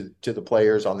to the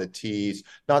players on the tees.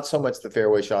 Not so much the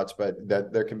fairway shots, but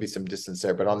that there can be some distance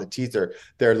there. But on the tees,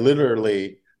 they're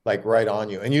literally like right on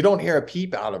you, and you don't hear a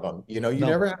peep out of them.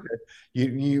 Never have to,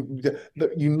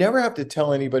 you never have to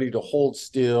tell anybody to hold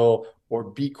still or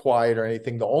be quiet or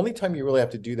anything. The only time you really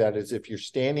have to do that is if you're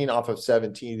standing off of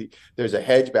 17, there's a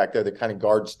hedge back there that kind of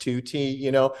guards 2T,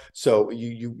 you know, so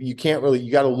you can't really,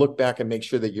 you got to look back and make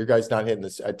sure that your guy's not hitting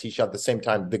a tee shot at the same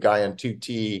time the guy on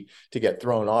 2T to get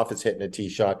thrown off is hitting a tee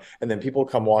shot, and then people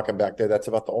come walking back there. That's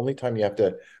about the only time you have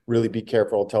to really be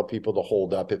careful. I'll tell people to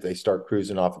hold up if they start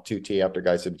cruising off of 2T after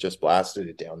guys have just blasted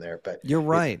it down there. But you're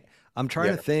right. I'm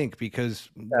trying to think, because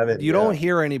you don't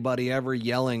hear anybody ever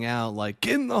yelling out like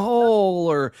 "get in the hole"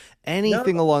 or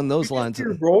anything along those lines.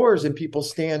 Hear roars and people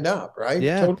stand up, right?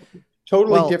 Yeah,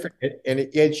 totally different. And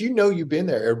as you know, you've been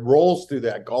there. It rolls through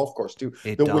that golf course too.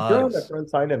 It does. When you're on the front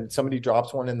side and somebody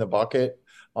drops one in the bucket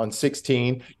on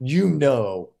 16, you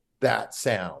know that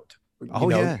sound.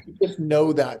 You just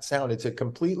know that sound. It's a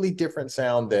completely different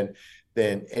sound than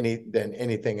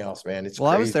anything else, man. It's crazy.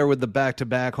 I was there with the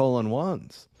back-to-back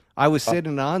hole-in-ones. I was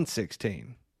sitting on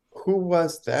 16. Who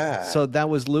was that? So that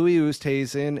was Louis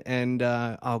Oosthuizen and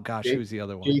oh gosh, who was the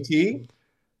other one? JT?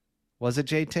 Was it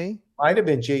JT? Might have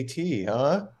been JT,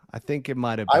 huh? I think it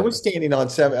might have been. I was standing on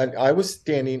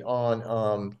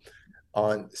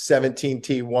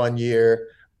 17T one year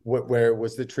where it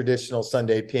was the traditional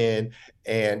Sunday pin,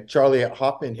 and Charlie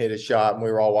Hoffman hit a shot and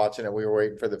we were all watching it. We were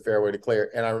waiting for the fairway to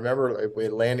clear. And I remember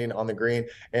it landing on the green,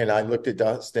 and I looked at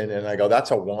Dustin and I go,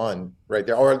 that's a one right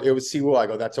there. Or it was Siwoo. I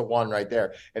go, that's a one right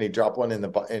there. And he dropped one in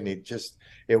and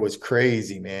it was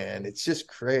crazy, man. It's just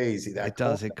crazy. It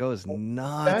goes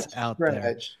nuts out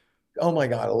there. Oh my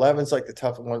God. 11's like the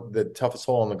toughest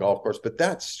hole on the golf course, but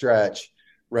that stretch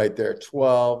right there,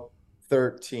 12,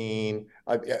 13,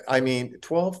 I mean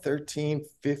 12, 13,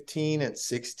 15, and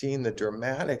 16, the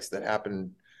dramatics that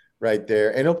happened right there.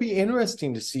 And it'll be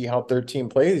interesting to see how 13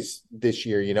 plays this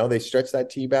year. You know, they stretch that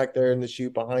tee back there in the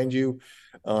chute behind you,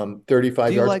 35 yards.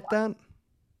 Do you like that?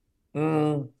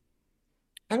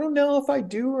 I don't know if I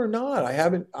do or not. I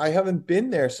haven't been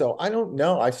there, so I don't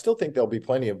know. I still think there'll be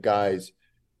plenty of guys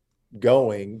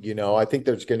going. You know, I think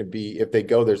there's going to be, if they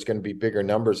go, there's going to be bigger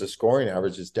numbers. The scoring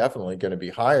average is definitely going to be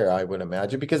higher, I would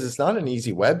imagine, because it's not an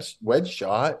easy wedge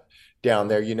shot down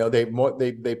there. You know,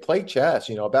 they play chess.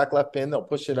 You know, back left pin, they'll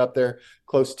push it up there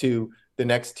close to the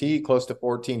next tee, close to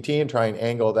 14T, and try and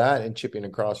angle that and chipping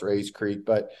across Rays Creek.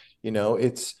 But you know,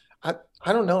 it's I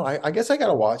don't know. I guess I got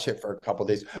to watch it for a couple of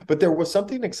days. But there was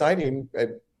something exciting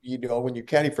you know, when you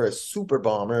caddy for a super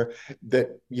bomber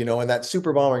that, you know, and that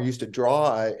super bomber used to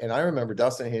draw. And I remember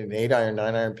Dustin hitting an 8-iron,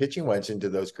 9-iron pitching wedge into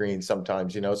those greens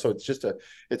sometimes, you know, so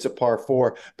it's a par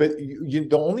 4. But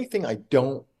the only thing I'm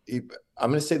going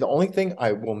to say the only thing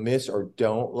I will miss or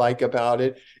don't like about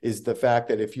it is the fact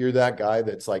that if you're that guy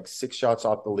that's like 6 shots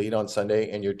off the lead on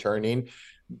Sunday and you're turning,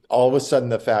 all of a sudden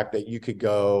the fact that you could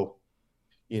go,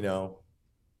 you know,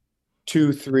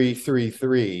 2, 3, 3,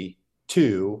 3,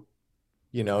 2,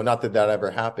 you know, not that ever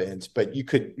happens, but you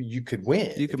could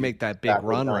win. You could make that big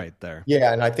run right there.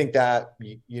 Yeah. And I think that,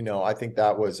 you know, I think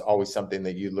that was always something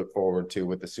that you look forward to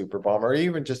with the super bomber, or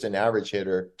even just an average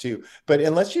hitter too. But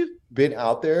unless you've been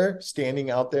out there,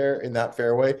 standing out there in that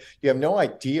fairway, you have no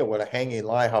idea what a hanging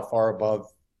lie, how far above.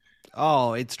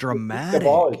 Oh, it's dramatic. The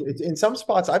ball is. In some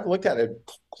spots, I've looked at it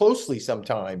closely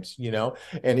sometimes, you know,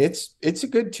 and it's a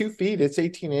good 2 feet. It's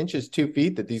 18 inches, 2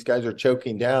 feet that these guys are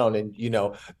choking down. And, you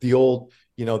know, the old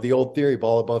theory,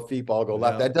 ball above feet, ball go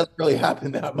left. That doesn't really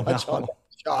happen that much on that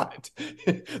shot.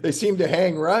 They seem to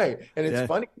hang right. And it's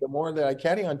funny, the more that I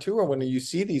caddy on tour, when you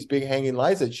see these big hanging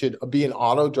lies that should be an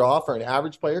auto draw for an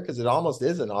average player, because it almost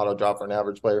is an auto draw for an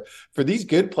average player. For these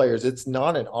good players, it's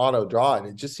not an auto draw, and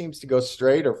it just seems to go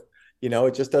straight, or you know,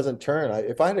 it just doesn't turn.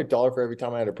 If I had $1 for every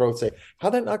time I had a pro say,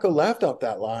 how'd that not go left off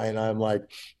that line? I'm like,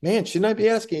 man, shouldn't I be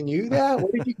asking you that?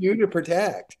 What did you do to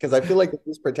protect? Because I feel like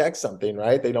this protects something,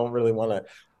 right? They don't really want to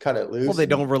cut it loose. Well, they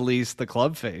don't release the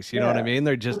club face. You know what I mean?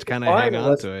 They're just kind of hang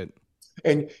on to it.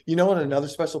 And you know what another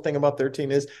special thing about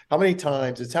 13 is? How many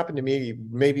times, it's happened to me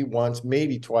maybe once,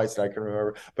 maybe twice that I can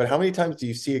remember, but how many times do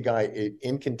you see a guy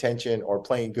in contention or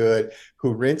playing good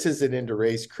who rinses it into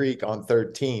Race Creek on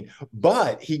 13,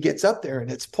 but he gets up there and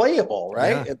it's playable,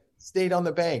 right? Yeah. It stayed on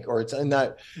the bank, or it's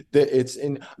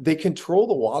in they control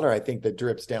the water, I think, that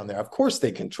drips down there. Of course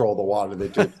they control the water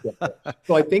that drips down there.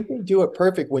 So I think they do it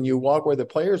perfect when you walk where the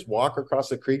players walk across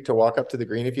the creek to walk up to the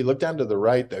green. If you look down to the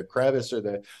right, the crevice or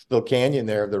the little canyon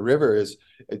there of the river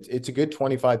it's a good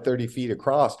 25, 30 feet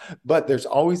across, but there's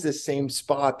always this same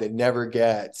spot that never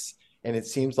gets. And it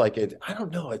seems like I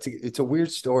don't know. It's a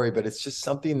weird story, but it's just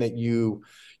something that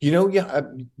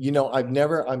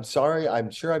I'm sorry. I'm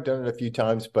sure I've done it a few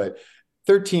times, but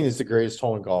 13 is the greatest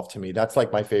hole in golf to me. That's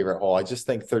like my favorite hole. I just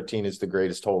think 13 is the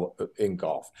greatest hole in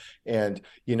golf. And,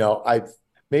 you know,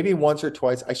 maybe once or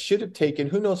twice. I should have taken,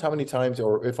 who knows how many times,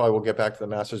 or if I will get back to the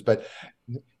Masters. But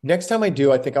next time I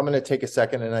do, I think I'm going to take a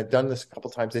second, and I've done this a couple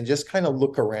times, and just kind of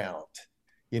look around,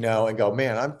 and go,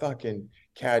 man, I'm fucking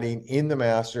caddying in the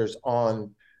Masters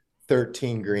on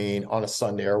 13 green on a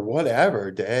Sunday or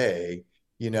whatever day,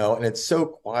 and it's so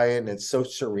quiet and it's so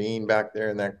serene back there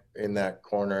in that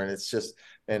corner,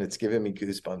 and it's giving me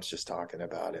goosebumps just talking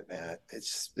about it, man.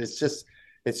 It's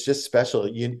just special.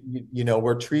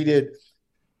 We're treated,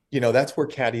 that's where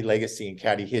caddy legacy and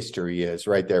caddy history is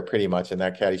right there, pretty much in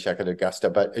that caddy shack at Augusta.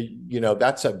 But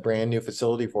that's a brand new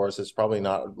facility for us. It's probably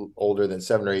not older than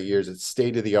 7 or 8 years. It's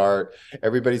state of the art.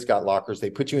 Everybody's got lockers. They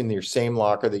put you in your same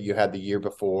locker that you had the year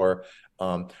before.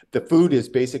 The food is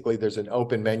basically, there's an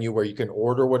open menu where you can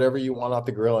order whatever you want off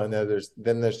the grill, and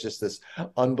then there's just this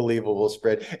unbelievable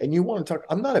spread. And you want to talk,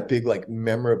 I'm not a big like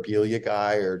memorabilia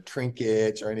guy or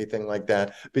trinkets or anything like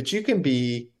that, but you can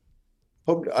be,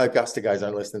 hope Augusta guys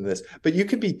aren't listening to this, but you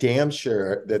can be damn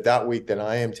sure that week that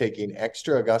I am taking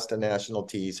extra Augusta National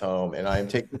tees home, and I am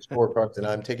taking scorecards, and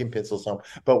I'm taking pencils home.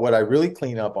 But what I really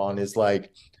clean up on is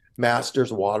like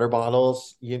Masters water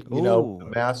bottles, the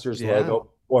Masters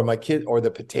logo, or my kid, or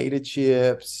the potato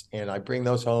chips, and I bring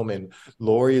those home. And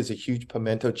Lori is a huge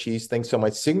pimento cheese thing. So my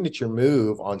signature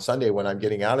move on Sunday when I'm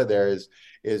getting out of there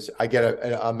is I get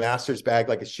a Masters bag,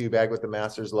 like a shoe bag with the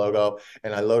Masters logo,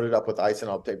 and I load it up with ice, and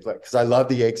I'll take, because I love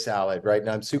the egg salad, right? And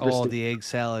I'm super the egg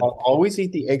salad. I'll always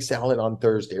eat the egg salad on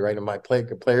Thursday, right? And my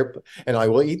player, and I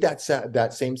will eat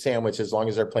that same sandwich as long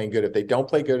as they're playing good. If they don't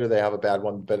play good or they have a bad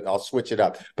one, but I'll switch it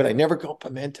up. But I never go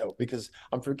pimento because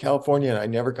I'm from California, and I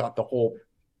never got the whole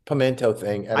pimento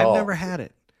thing at all. I've never had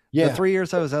it. Yeah, the 3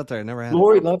 years I was out there, I never had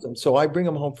Lori it. loves them, so I bring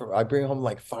them home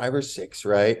like 5 or 6,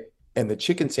 right? And the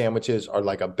chicken sandwiches are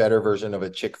like a better version of a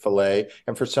Chick-fil-A.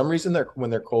 And for some reason, when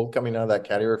they're cold coming out of that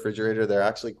caddy refrigerator, they're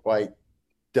actually quite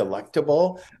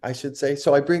delectable, I should say.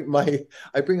 So I bring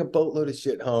a boatload of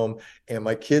shit home, and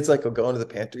my kids like will go into the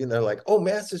pantry, and they're like, "Oh,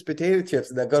 Masters potato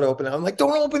chips," and they go to open it. I'm like,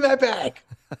 "Don't open that bag."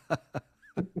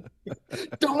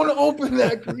 Don't open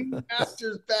that Green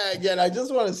Masters bag yet. I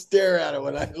just want to stare at it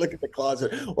when I look at the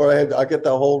closet, or I get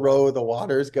the whole row of the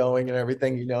waters going and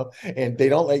everything, and they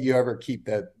don't let you ever keep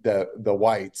the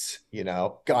whites,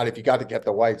 God, if you got to get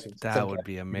the whites, that would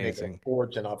be amazing.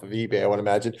 Fortune off of eBay, I would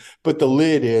imagine. But the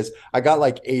lid I got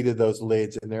like 8 of those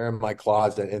lids, and they're in my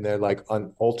closet, and they're like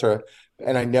on ultra,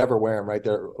 and I never wear them, right?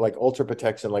 They're like ultra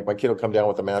protection. Like my kid will come down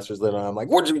with the Masters lid, and I'm like,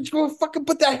 "Where'd you go? Fucking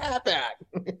put that hat back."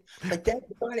 Like, Dad,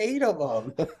 you got 8 of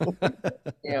them.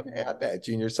 Damn hat back,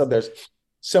 Junior. So there's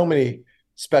so many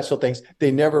special things.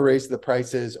 They never raised the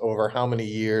prices over how many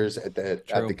years at the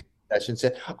concession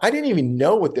stand. I didn't even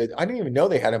know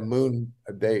they had a moon.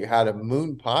 They had a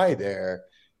moon pie there.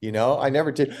 I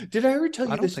never did. Did I ever tell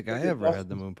you this? I don't think I ever had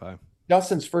the moon pie.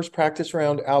 Dustin's first practice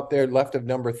round out there, left of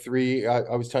number 3.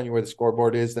 I was telling you where the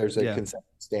scoreboard is. There's a concession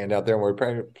stand out there, and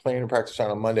we're playing a practice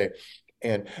round on Monday.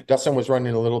 And Dustin was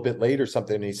running a little bit late or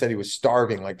something, and he said he was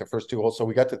starving like the first 2 holes. So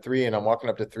we got to 3, and I'm walking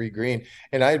up to 3 green,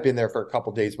 and I had been there for a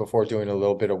couple days before doing a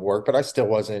little bit of work, but I still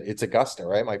wasn't. It's Augusta,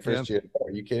 right? My first year.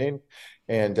 Are you kidding?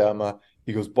 And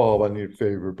he goes, "Bob, I need a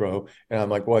favor, bro." And I'm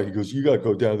like, "What?" He goes, "You got to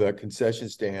go down to that concession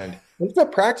stand." It's a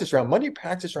practice round. Monday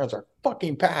practice rounds are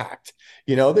fucking packed.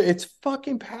 It's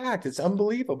fucking packed. It's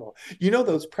unbelievable.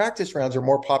 Those practice rounds are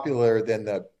more popular than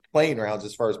the playing rounds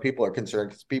as far as people are concerned,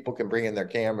 because people can bring in their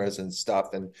cameras and stuff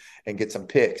and get some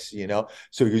pics,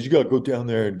 So he goes, "You got to go down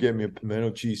there and get me a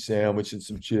pimento cheese sandwich and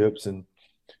some chips." And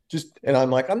I'm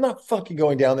like, "I'm not fucking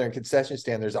going down there in concession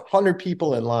stand. There's 100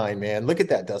 people in line, man. Look at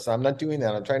that, Dustin. I'm not doing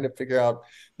that. I'm trying to figure out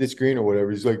this green or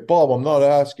whatever." He's like, "Bob, I'm not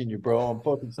asking you, bro. I'm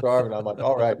fucking starving." I'm like,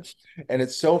 "All right." And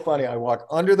it's so funny. I walk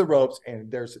under the ropes,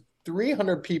 and there's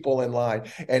 300 people in line,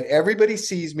 and everybody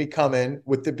sees me coming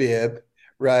with the bib,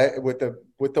 right? With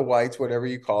the whites, whatever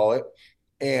you call it.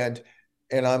 And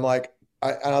I'm like,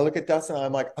 I look at Dustin, and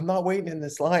I'm like, "I'm not waiting in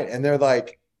this line." And they're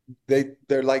like,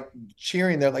 they're like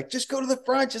cheering. They're like, "Just go to the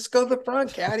front. Just go to the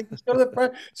front, caddy. Just go to the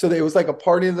front." So it was like a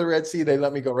party of the Red Sea. They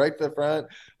let me go right to the front.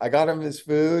 I got him his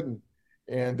food,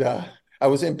 and I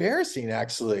was embarrassing,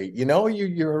 actually.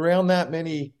 You're around that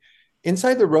many.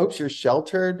 Inside the ropes, you're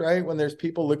sheltered, right? When there's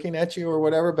people looking at you or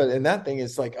whatever. But in that thing,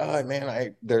 it's like, oh man,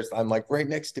 I'm like right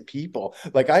next to people.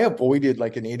 Like I avoided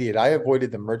like an idiot. I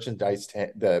avoided the merch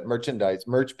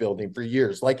building for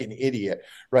years, like an idiot,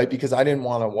 right? Because I didn't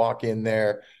want to walk in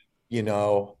there,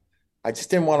 I just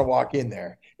didn't want to walk in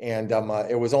there. And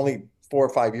it was only 4 or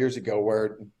 5 years ago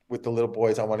where with the little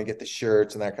boys, I want to get the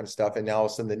shirts and that kind of stuff. And now all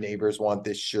of a sudden the neighbors want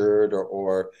this shirt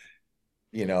or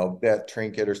that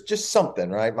trinket or just something,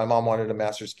 right? My mom wanted a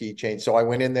Masters keychain. So I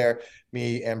went in there,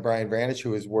 me and Brian Branich, who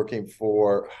was working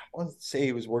for, I want to say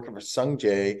he was working for Sung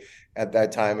Jae at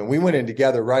that time. And we went in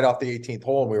together right off the 18th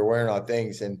hole and we were wearing our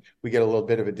things and we get a little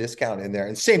bit of a discount in there.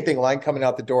 And same thing, line coming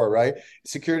out the door, right? The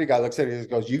security guy looks at it and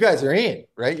goes, you guys are in,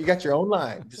 right? You got your own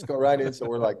line. Just go right in. So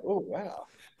we're like, oh, wow,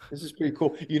 this is pretty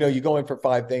cool. You go in for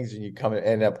 5 things and you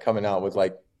end up coming out with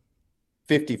like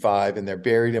 55 and they're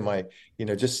buried in my,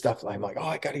 just stuff. I'm like, oh,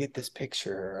 I got to get this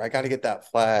picture. Or I got to get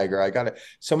that flag, or I got to,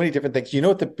 so many different things. You know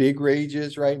what the big rage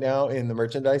is right now in the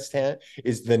merchandise tent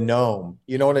is the gnome.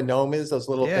 You know what a gnome is? Those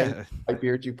little things, like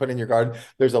beards you put in your garden.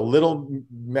 There's a little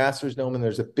Masters gnome and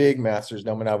there's a big Masters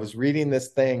gnome. And I was reading this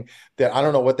thing that I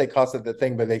don't know what they cost at the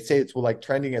thing, but they say it's like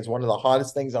trending as one of the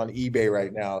hottest things on eBay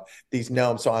right now, these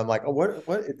gnomes. So I'm like, oh, what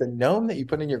the gnome that you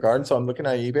put in your garden? So I'm looking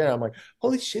at eBay and I'm like,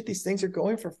 holy shit, these things are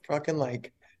going for fucking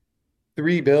like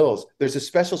 $3. There's a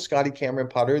special Scotty Cameron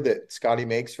putter that Scotty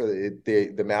makes for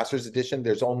the Masters edition.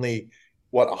 There's only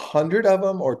 100 of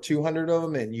them or 200 of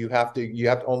them, and you have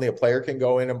to only a player can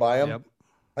go in and buy them. Yep.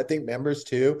 I think members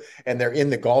too, and they're in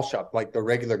the golf shop, like the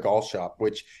regular golf shop,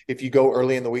 which if you go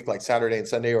early in the week, like Saturday and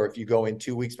Sunday, or if you go in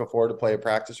 2 weeks before to play a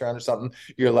practice round or something,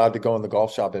 you're allowed to go in the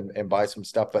golf shop and buy some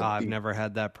stuff. But I've never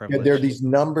had that privilege. There are these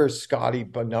numbers,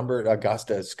 number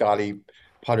Augusta, Scotty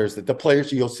putters that the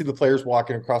players, you'll see the players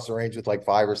walking across the range with like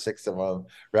 5 or 6 of them,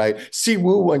 right?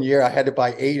 Siwoo one year, I had to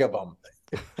buy 8 of them.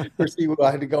 For Siwoo, I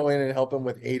had to go in and help him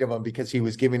with 8 of them because he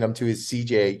was giving them to his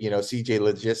CJ, CJ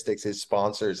Logistics, his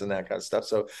sponsors and that kind of stuff.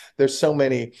 So there's so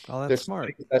many, there's smart.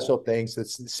 So many special things.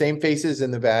 It's the same faces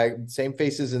in the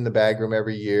bag room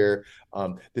every year.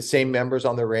 The same members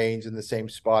on the range in the same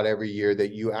spot every year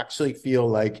that you actually feel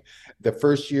like the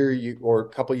first year or a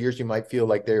couple of years, you might feel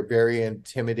like they're very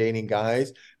intimidating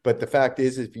guys. But the fact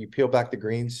is, if you peel back the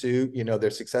green suit, they're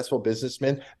successful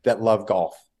businessmen that love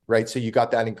golf. Right. So you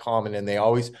got that in common and they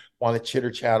always want to chitter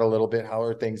chat a little bit. How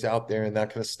are things out there and that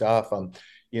kind of stuff?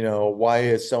 Why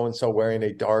is so-and-so wearing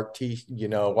a dark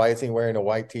why is he wearing a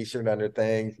white t-shirt under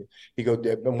things? He goes,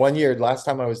 one year, last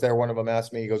time I was there, one of them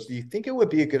asked me, he goes, do you think it would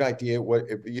be a good idea?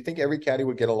 If you think every caddy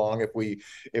would get along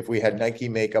if we had Nike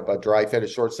make up a dry fit, a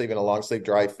short sleeve and a long sleeve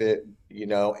dry fit,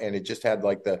 and it just had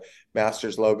like the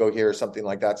Masters logo here or something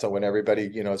like that. So when everybody,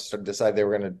 decided they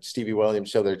were going to Stevie Williams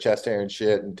show their chest hair and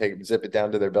shit and zip it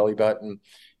down to their belly button,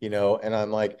 and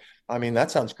I'm like, I mean,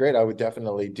 that sounds great. I would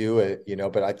definitely do it,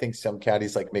 but I think some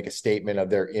caddies like make a statement of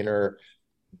their inner,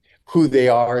 who they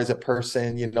are as a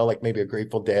person, like maybe a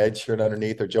Grateful Dead shirt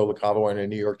underneath or Joe LaCava wearing a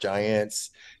New York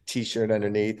Giants t-shirt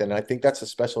underneath. And I think that's a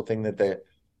special thing that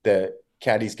the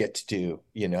caddies get to do,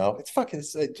 it's fucking,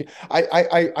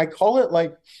 I call it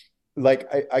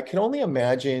like I can only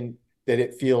imagine that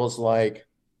it feels like,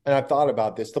 and I've thought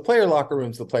about this. The player locker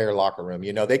room's the player locker room.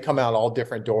 They come out all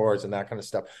different doors and that kind of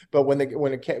stuff. But when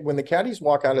the caddies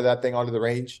walk out of that thing onto the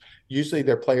range, usually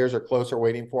their players are closer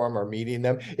waiting for them or meeting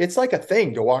them. It's like a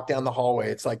thing to walk down the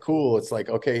hallway. It's like cool. It's like,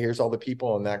 okay, here's all the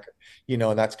people and that,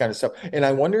 and that's kind of stuff. And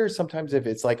I wonder sometimes if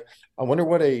it's like, I wonder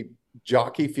what a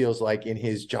jockey feels like in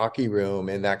his jockey room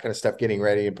and that kind of stuff, getting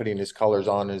ready and putting his colors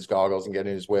on and his goggles and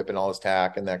getting his whip and all his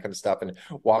tack and that kind of stuff and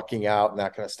walking out and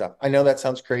that kind of stuff. I know that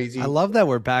sounds crazy. I love that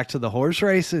we're back to the horse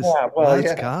races. Yeah, well,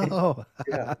 let's go.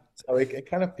 Yeah. So it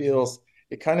kind of feels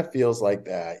like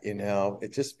that,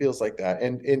 it just feels like that.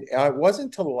 And it wasn't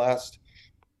until the last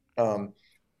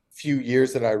few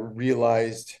years that I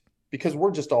realized, because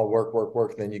we're just all work,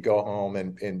 and then you go home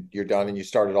and you're done and you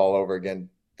start it all over again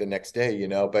the next day,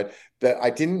 but I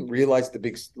didn't realize the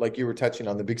big, like you were touching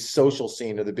on, the big social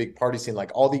scene or the big party scene, like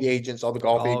all the agents, all the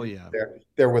golf agents,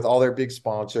 they're with all their big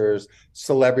sponsors,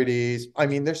 celebrities. I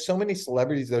mean, there's so many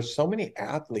celebrities, there's so many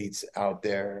athletes out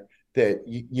there that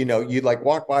you like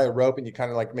walk by a rope and you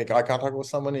kind of like make eye contact with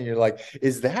someone and you're like,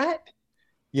 is that,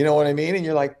 what I mean? And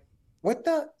you're like, what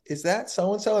is that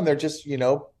so-and-so? And they're just,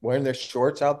 wearing their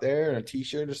shorts out there and a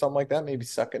t-shirt or something like that, maybe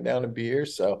sucking down a beer.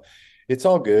 So it's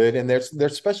all good. And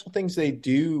there's special things they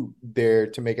do there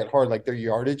to make it hard. Like their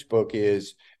yardage book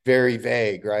is very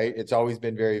vague, right? It's always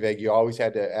been very vague. You always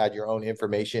had to add your own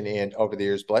information in over the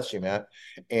years. Bless you, Matt.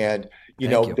 And,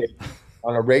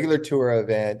 on a regular tour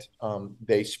event,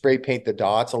 they spray paint the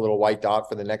dots, a little white dot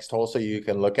for the next hole so you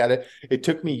can look at it. It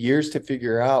took me years to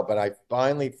figure out, but I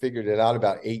finally figured it out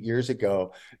about 8 years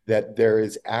ago that there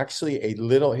is actually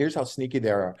here's how sneaky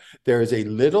they are. There is a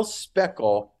little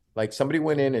speckle, like somebody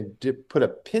went in and put a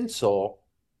pencil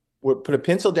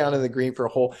down in the green for a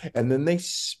hole, and then they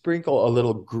sprinkle a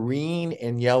little green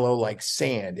and yellow like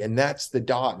sand, and that's the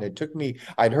dot. And it took me,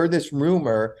 I'd heard this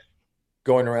rumor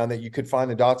going around that you could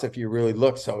find the dots if you really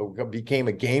look, so it became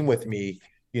a game with me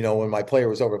when my player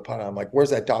was over putt, I'm like,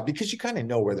 where's that dot? Because you kind of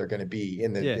know where they're going to be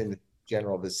in Yeah. the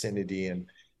general vicinity. And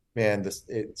man,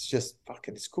 it's just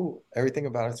fucking, it's cool. Everything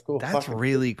about it's cool. That's Fucking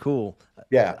really cool.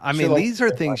 yeah. I Sure, mean, like, these are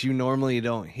things you normally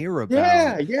don't hear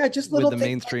about yeah, just with little the things like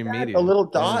mainstream that, a media. little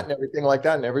dot Yeah. and everything like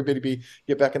that, and everybody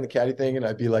get back in the caddy thing, and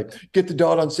I'd be like, "Get the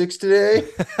dot on 6 today."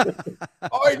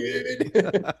 I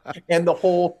did. And the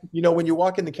whole, when you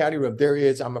walk in the caddy room, there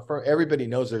is, everybody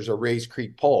knows there's a Rays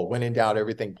Creek pole. When in doubt,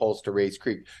 everything pulls to Rays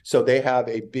Creek. So they have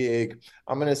a big,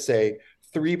 I'm going to say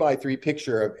 3x3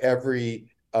 picture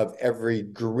of every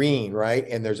green, right?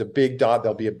 And there's a big dot.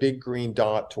 There'll be a big green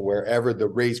dot to wherever the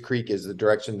Rays Creek is, the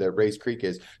direction that Rays Creek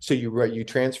is. So you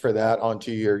transfer that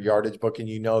onto your yardage book, and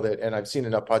and I've seen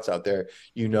enough putts out there,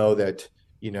 you know that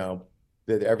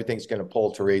everything's going to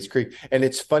pull to Rays Creek. And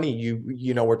it's funny,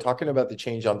 we're talking about the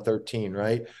change on 13,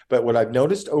 right? But what I've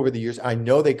noticed over the years, I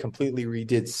know they completely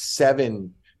redid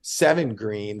seven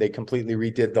green. They completely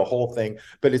redid the whole thing.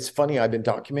 But it's funny, I've been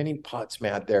documenting putts,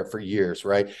 Matt, there for years,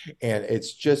 right? And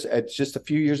it's just a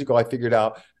few years ago, I figured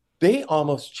out they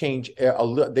almost change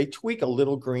they tweak a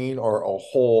little green or a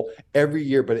hole every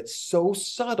year, but it's so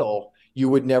subtle you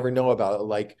would never know about it.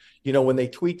 Like, when they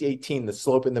tweaked 18, the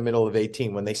slope in the middle of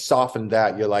 18, when they softened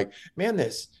that, you're like, man,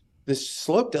 this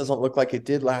slope doesn't look like it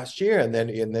did last year. And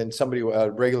then somebody, a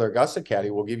regular Augusta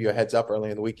caddy, will give you a heads up early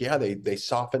in the week. Yeah, they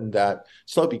softened that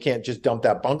slope. You can't just dump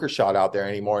that bunker shot out there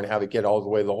anymore and have it get all the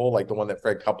way to the hole, like the one that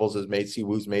Fred Couples has made. Si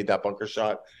Woo's made that bunker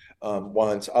shot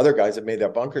once. Other guys have made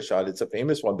that bunker shot. It's a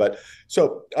famous one. But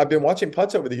so I've been watching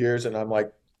putts over the years, and I'm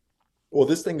like, well,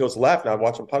 this thing goes left, and I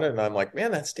watch him putt it, and I'm like,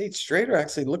 man, that stayed straighter.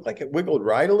 Actually looked like it wiggled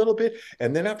right a little bit.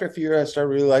 And then after a few years, I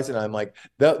started realizing, I'm like,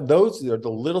 those are the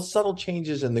little subtle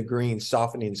changes in the green,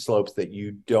 softening slopes that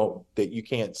you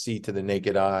can't see to the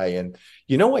naked eye. And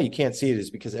you know why you can't see it is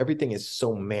because everything is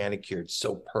so manicured,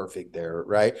 so perfect there,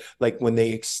 right? Like when they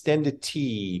extend a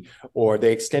tee or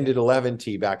they extended 11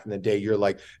 tee back in the day, you're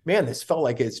like, man, this felt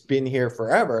like it's been here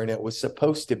forever, and it was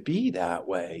supposed to be that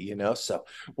way, So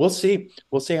we'll see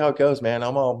how it goes, man.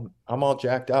 I'm all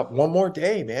jacked up. One more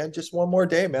day, man. Just one more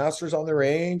day. Masters on the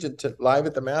range and live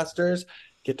at the Masters.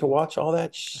 Get to watch all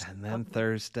that And then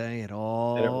Thursday it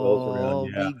all and it rolls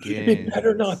around. Yeah. begins. It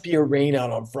better not be a rain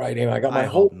out on Friday. I got my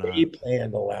whole day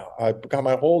planned. I got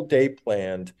my whole day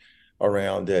planned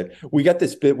around it. We got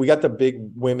the big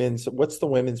women's. What's the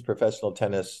women's professional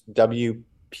tennis?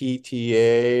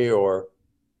 WPTA or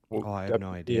I have no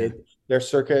idea. Their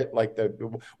circuit,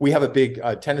 we have a big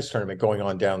tennis tournament going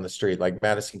on down the street, like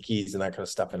Madison Keys and that kind of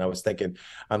stuff. And I was thinking,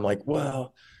 I'm like,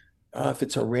 well, if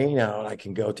it's a rain out, I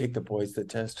can go take the boys to the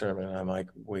tennis tournament. And I'm like,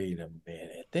 wait a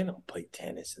minute, they don't play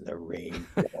tennis in the rain.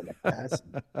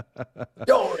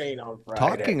 Don't rain on Friday.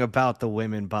 Talking about the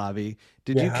women, Bobby,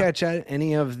 did you catch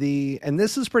any of and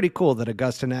this is pretty cool that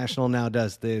Augusta National now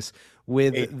does this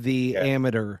with the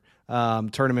amateur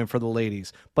tournament for the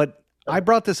ladies. But I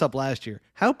brought this up last year.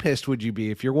 How pissed would you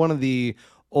be if you're one of the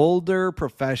older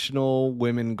professional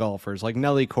women golfers, like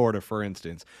Nelly Korda, for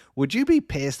instance? Would you be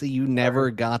pissed that you never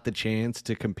got the chance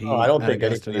to compete I don't at think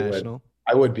Augusta National?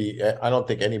 I would be. I don't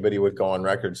think anybody would go on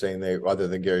record saying other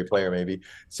than Gary Player maybe,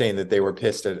 saying that they were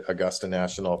pissed at Augusta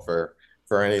National for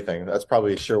anything. That's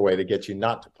probably a sure way to get you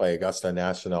not to play Augusta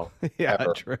National. Yeah,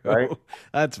 ever, true. Right?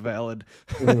 That's valid.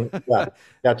 Yeah,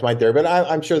 that's right there. But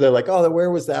I'm sure they're like, oh,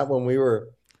 where was that when we were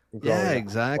growing up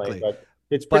exactly. But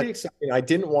it's pretty exciting. I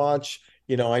didn't watch.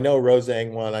 I know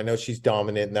Roseanne won. I know she's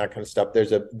dominant and that kind of stuff.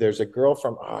 There's a girl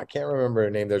from I can't remember her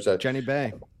name. There's a Jenny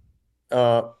Bay.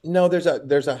 No, there's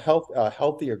a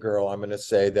healthier girl, I'm going to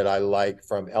say, that I like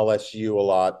from LSU a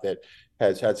lot, that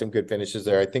has had some good finishes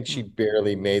there. I think she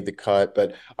barely made the cut,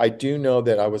 but I do know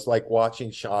that I was like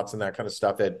watching shots and that kind of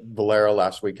stuff at Valero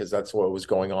last week, because that's what was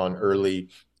going on early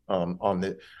on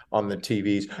the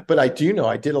TVs. But I do know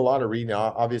I did a lot of reading.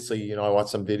 Obviously, I watched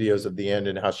some videos of the end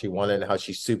and how she won it and how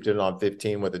she souped it on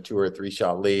 15 with a 2 or 3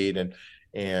 shot lead,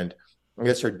 and I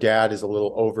guess her dad is a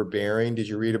little overbearing. Did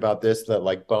you read about this? That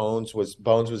like Bones was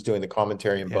doing the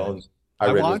commentary, and Bones.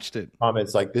 I watched it.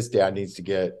 Comments like, this dad needs to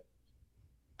get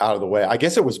out of the way. I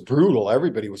guess it was brutal.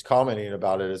 Everybody was commenting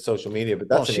about it at social media,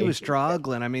 but she was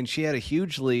struggling. I mean, she had a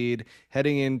huge lead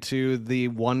heading into the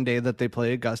one day that they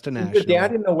play Augusta National. Was your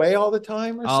dad in the way all the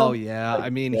time or something? Oh yeah. I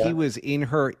mean, he was in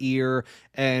her ear,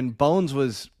 and Bones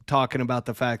was talking about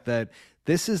the fact that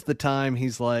this is the time,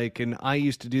 he's like, and I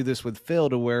used to do this with Phil,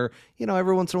 to where,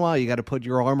 every once in a while you got to put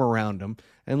your arm around him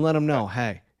and let him know,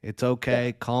 hey, it's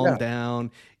okay. Calm down.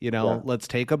 Let's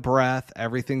take a breath.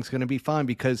 Everything's going to be fine,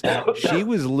 because she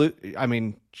was,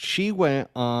 she went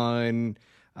on,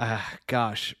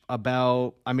 Gosh,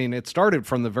 I mean, it started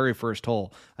from the very first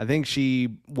hole. I think she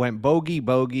went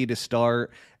bogey to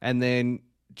start, and then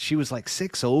she was like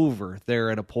 6 over there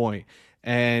at a point,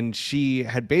 and she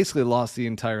had basically lost the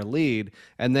entire lead,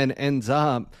 and then ends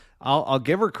up, I'll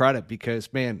give her credit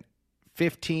because, man,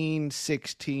 15,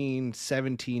 16,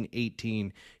 17,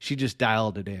 18, she just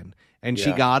dialed it in, and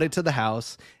she got it to the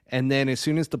house. And then as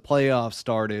soon as the playoffs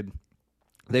started,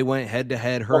 they went head to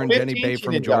head, her and Jenny Bay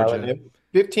from Georgia.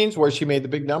 15's where she made the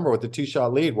big number with the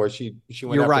 2-shot lead, where she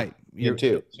went. You're right. You're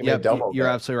you're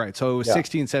absolutely right. So it was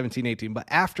 16, 17, 18. But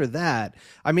after that,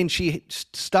 I mean, she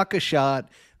stuck a shot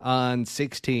on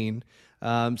 16.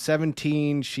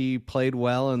 17, she played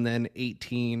well, and then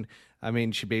 18, I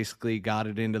mean, she basically got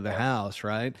it into the house,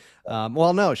 right?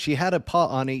 Well, no, she had a putt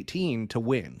on 18 to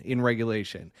win in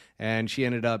regulation, and she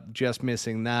ended up just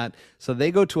missing that. So they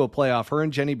go to a playoff, her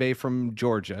and Jenny Bay from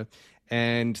Georgia,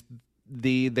 and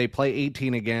they play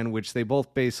 18 again, which they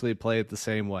both basically play it the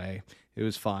same way. It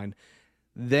was fine.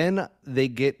 Then they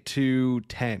get to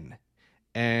 10,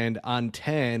 and on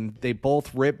 10, they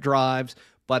both rip drives,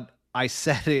 but I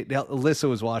said it, Alyssa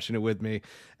was watching it with me,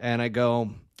 and I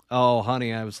go, oh,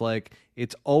 honey, I was like,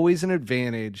 it's always an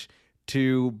advantage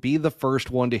to be the first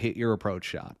one to hit your approach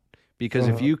shot. Because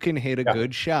if you can hit a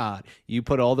good shot, you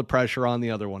put all the pressure on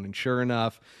the other one. And sure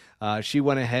enough, she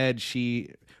went ahead.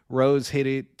 Rose hit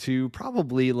it to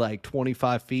probably like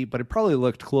 25 feet, but it probably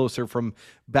looked closer from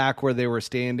back where they were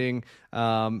standing.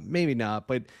 Maybe not.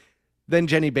 But then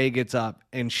Jenny Bay gets up,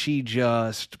 and she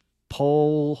just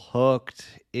pole hooked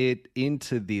it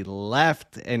into the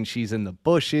left, and she's in the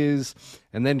bushes,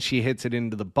 and then she hits it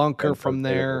into the bunker from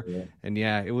there. And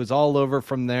it was all over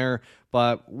from there.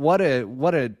 But what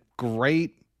a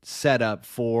great setup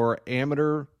for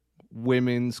amateur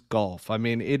women's golf. I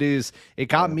mean, it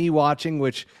got me watching,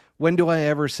 which, when do I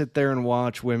ever sit there and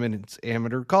watch women's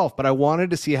amateur golf? But I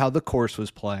wanted to see how the course was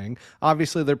playing.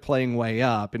 Obviously, they're playing way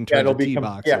up in terms of tee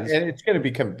boxes. Yeah, and it's going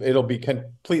to it'll be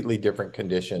completely different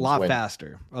conditions. A lot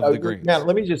faster of the greens. Now,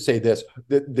 let me just say this.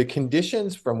 The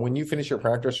conditions from when you finish your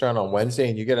practice round on Wednesday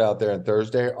and you get out there on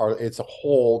Thursday, it's a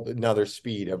whole another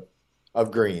speed of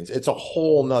greens. It's a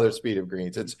whole nother speed of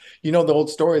greens. It's, the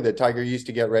old story that Tiger used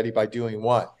to get ready by doing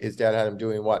what? His dad had him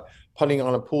doing what? Putting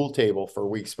on a pool table for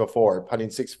weeks before, putting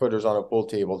 6-footers on a pool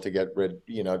table to get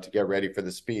ready for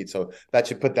the speed. So that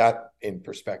should put that in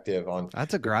perspective.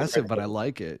 That's aggressive, but I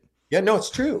like it. Yeah, no, it's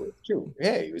true. It's true.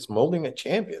 Yeah, he was molding a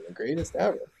champion, the greatest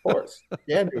ever, of course.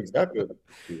 Yeah, exactly.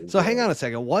 So hang on a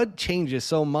second. What changes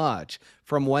so much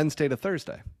from Wednesday to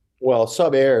Thursday? Well,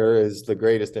 sub-air is the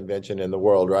greatest invention in the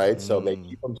world, right? So they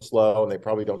keep them slow, and they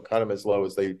probably don't cut them as low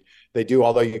as they do,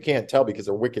 although you can't tell because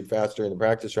they're wicked fast during the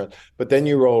practice run. But then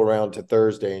you roll around to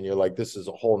Thursday, and you're like, this is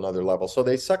a whole nother level. So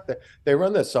they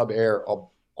run the sub-air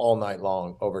all night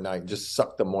long, overnight, and just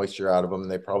suck the moisture out of them,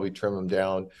 and they probably trim them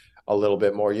down a little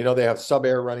bit more. They have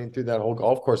sub-air running through that whole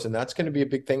golf course, and that's going to be a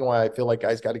big thing why I feel like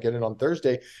guys got to get it on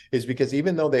Thursday, is because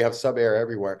even though they have sub-air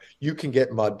everywhere, you can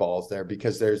get mud balls there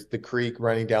because there's the creek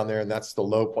running down there, and that's the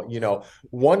low point.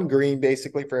 One green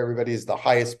basically for everybody is the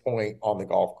highest point on the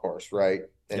golf course, right?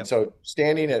 And so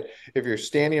if you're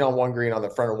standing on one green, on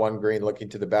the front of one green, looking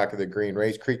to the back of the green,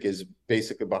 Rays Creek is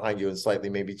basically behind you and slightly,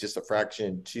 maybe just a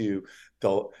fraction to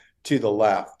the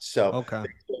left. So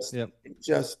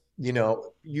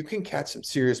you can catch some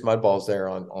serious mud balls there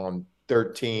on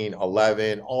 13,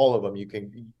 11, all of them. You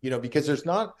can, because there's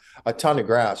not a ton of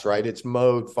grass, right? It's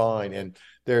mowed fine. And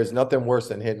there's nothing worse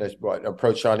than hitting an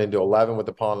approach shot into 11 with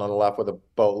the pond on the left with a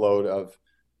boatload of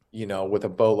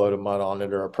mud on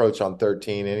it, or approach on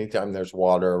 13 anytime there's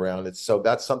water around it. So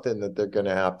that's something that they're going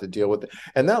to have to deal with.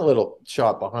 And that little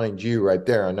shot behind you right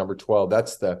there on number 12,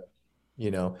 that's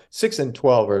 6 and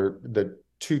 12 are the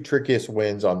two trickiest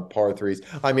wins on par threes.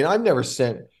 I mean, I'm going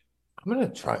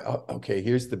to try. Okay,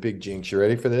 here's the big jinx. You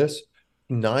ready for this?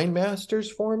 9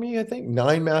 Masters for me, I think.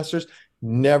 9 Masters.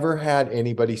 Never had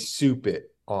anybody soup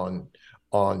it on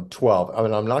 12. I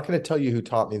mean, I'm not going to tell you who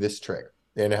taught me this trick,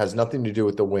 and it has nothing to do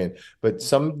with the win. But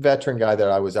some veteran guy that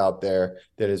I was out there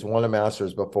that has won a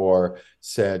Masters before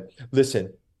said,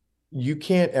 listen, you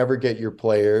can't ever get your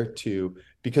player to,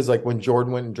 because like when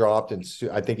Jordan went and dropped, and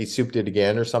I think he souped it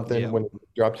again or something when he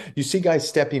dropped, you see guys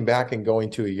stepping back and going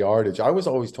to a yardage. I was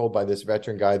always told by this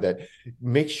veteran guy that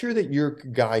make sure that your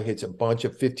guy hits a bunch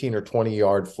of 15 or 20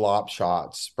 yard flop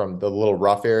shots from the little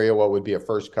rough area, what would be a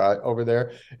first cut over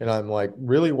there. And I'm like,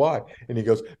 really, why? And he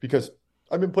goes, because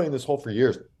I've been playing this hole for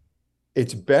years.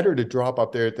 It's better to drop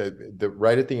up there at the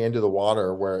right at the end of the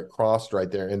water where it crossed right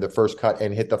there in the first cut,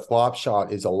 and hit the flop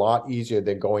shot is a lot easier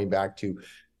than going back to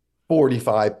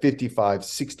 45, 55,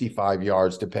 65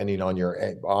 yards, depending on your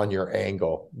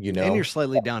angle, And you're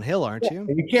slightly downhill, aren't you?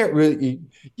 And you can't really,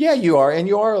 yeah, you are. And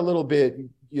you are a little bit,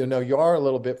 you are a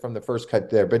little bit from the first cut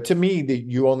there. But to me,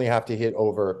 you only have to hit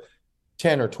over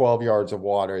 10 or 12 yards of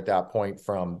water at that point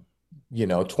from,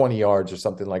 20 yards or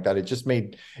something like that. It just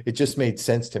made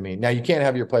sense to me. Now you can't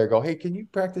have your player go, hey, can you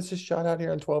practice this shot out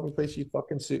here on 12 in place? You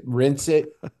fucking rinse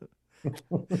it.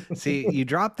 See, you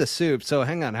dropped the soup. So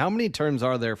hang on. How many terms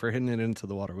are there for hitting it into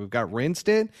the water? We've got rinsed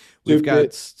it. We've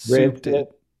got souped it.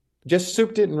 Just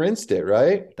souped it and rinsed it,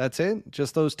 right? That's it?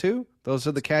 Just those two? Those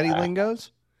are the caddy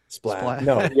lingos? Splat.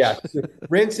 No, yeah.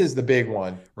 Rinse is the big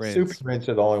one. Soup and rinse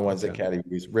are the only ones that caddy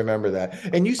use. Remember that.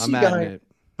 And you see guys,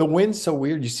 the wind's so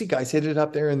weird. You see guys hit it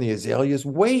up there in the azaleas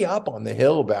way up on the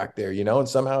hill back there, and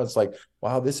somehow it's like,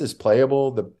 wow, this is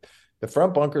playable. The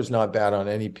front bunker's not bad on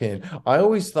any pin. I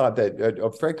always thought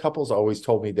that Fred Couples always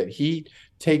told me that he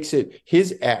takes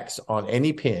his X on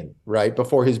any pin, right,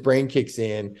 before his brain kicks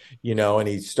in, and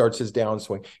he starts his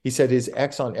downswing. He said his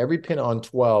X on every pin on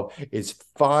 12 is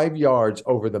 5 yards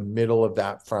over the middle of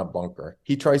that front bunker.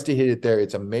 He tries to hit it there.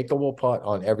 It's a makeable putt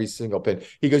on every single pin.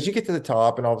 He goes, you get to the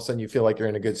top and all of a sudden you feel like you're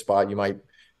in a good spot. You might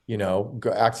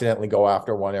accidentally go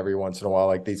after one every once in a while,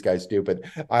 like these guys do. But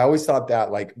I always thought that,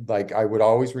 like I would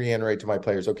always reiterate to my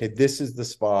players, okay, this is the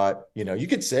spot. You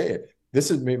could say it.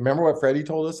 Remember what Freddie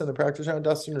told us in the practice round,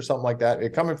 Dustin, or something like that.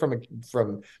 It coming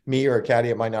from me or a caddy,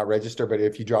 it might not register, but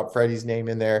if you drop Freddie's name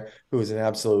in there, who is an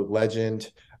absolute legend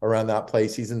around that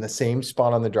place, he's in the same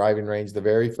spot on the driving range, the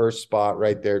very first spot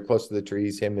right there, close to the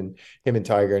trees. Him and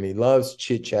Tiger, and he loves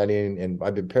chit chatting. And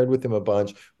I've been paired with him a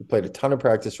bunch. We played a ton of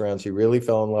practice rounds. He really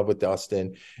fell in love with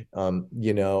Dustin,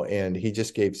 and he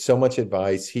just gave so much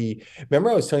advice. Remember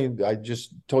I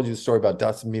just told you the story about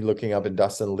Dustin, me looking up and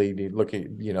Dustin leading, looking,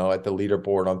 at the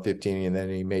leaderboard on 15, and then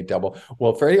he made double.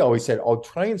 Well, Freddie always said, "Oh,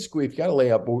 try and squeeze. If you got to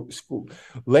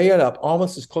lay it up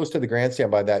almost as close to the grandstand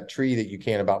by that tree that you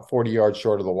can, about 40 yards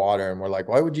short of the water." And we're like,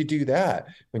 why would you do that?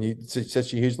 When you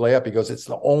such a huge layup, he goes, it's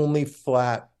the only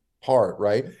flat part,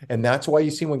 right? And that's why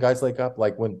you see when guys lay up,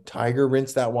 like when Tiger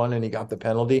rinsed that one and he got the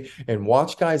penalty, and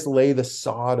watch guys lay the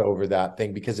sod over that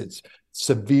thing, because it's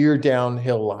severe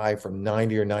downhill lie from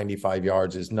 90 or 95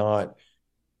 yards is not,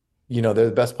 they're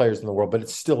the best players in the world, but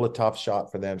it's still a tough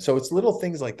shot for them. So it's little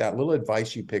things like that, little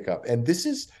advice you pick up. And this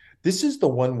is the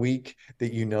 1 week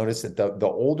that you notice that the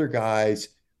older guys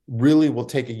really will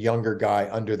take a younger guy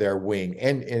under their wing.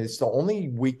 And it's the only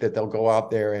week that they'll go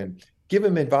out there and give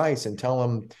him advice and tell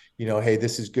him, hey,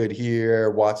 this is good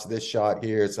here. Watch this shot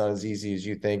here. It's not as easy as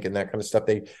you think, and that kind of stuff.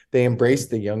 They embrace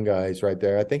the young guys right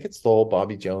there. I think it's the whole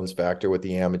Bobby Jones factor with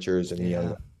the amateurs and the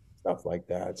young stuff like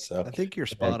that. So I think you're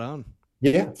spot on.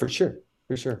 Yeah, for sure.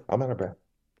 I'm out of breath.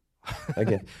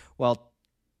 Again. Well,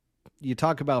 you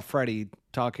talk about Freddie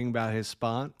talking about his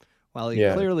spot. Well, he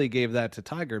clearly gave that to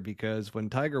Tiger, because when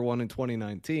Tiger won in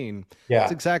 2019,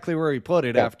 that's exactly where he put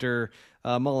it after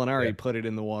Molinari put it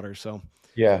in the water. So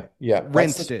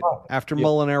rinsed it after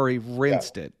Molinari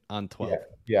rinsed it on 12.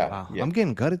 Wow. I'm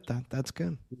getting good at that. That's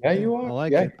good. Yeah, you are. I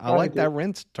like it. I like that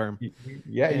rinse term.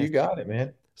 You got it,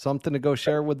 man. Something to go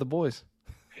share with the boys.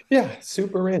 Yeah,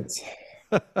 super rinse.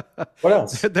 What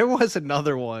else? There was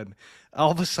another one.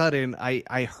 All of a sudden,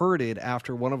 I heard it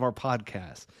after one of our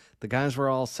podcasts. The guys were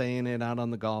all saying it out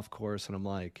on the golf course, and I'm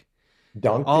like,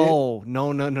 dunked it?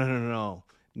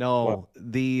 No.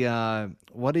 What?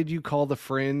 What did you call the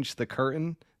fringe? The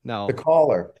curtain? No. The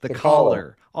collar. The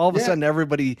collar. All of a sudden,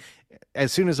 everybody,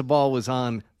 as soon as the ball was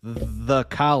on the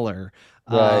collar,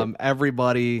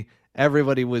 everybody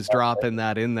was dropping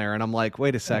that in there. And I'm like,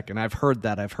 wait a second. I've heard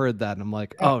that. And I'm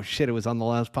like, oh shit, it was on the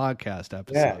last podcast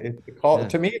episode. Yeah. It's the collar.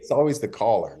 To me, it's always the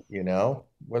collar,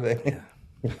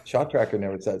 Shot Tracker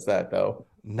never says that, though.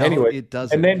 No, anyway, it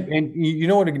doesn't. And you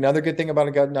know what? Another good thing about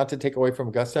Augusta, not to take away from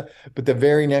Augusta, but the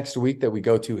very next week that we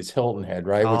go to is Hilton Head,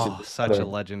 right? Which is such a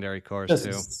legendary course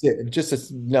too.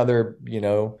 Just another,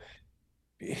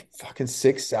 fucking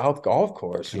 6 South golf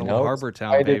course. Harbor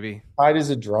Town, baby. Tight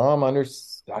as a drum.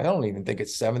 I don't even think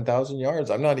it's 7,000 yards.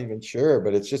 I'm not even sure,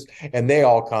 but it's just, and they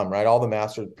all come, right? All the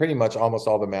Masters, pretty much almost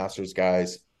all the Masters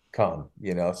guys come.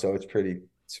 So it's pretty.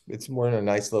 It's more than a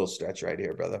nice little stretch right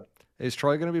here, brother. Is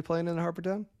Troy going to be playing in Harper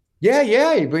Town? Yeah.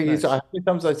 Nice. How many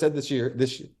times I said this year,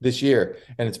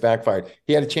 and it's backfired.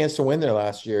 He had a chance to win there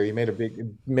last year. He made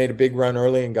a big run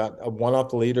early and got one off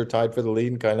the lead or tied for the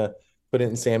lead, and kind of put it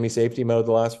in Sammy safety mode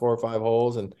the last 4 or 5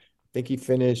 holes. And I think he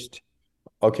finished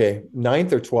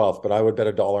 9th or 12th, but I would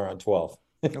bet $1 on 12.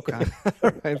 Okay.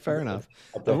 All right, fair enough.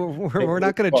 We're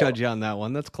not going to judge you on that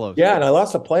one. That's close. Yeah, and I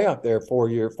lost a playoff there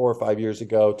 4 or 5 years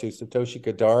ago to Satoshi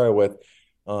Kadara with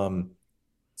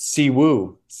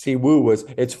Siwoo was,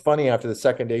 it's funny, after the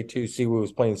second day too, Siwoo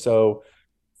was playing so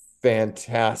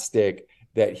fantastic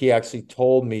that he actually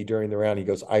told me during the round, he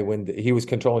goes, I win. He was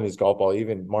controlling his golf ball.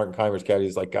 Even Martin Keimer's caddy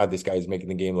is like, God, this guy is making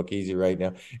the game look easy right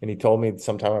now. And he told me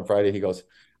sometime on Friday, he goes,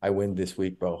 I win this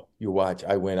week, bro. You watch,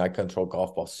 I win. I control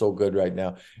golf ball so good right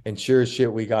now. And sure as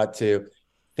shit, we got to,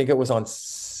 I think it was on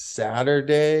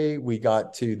Saturday, we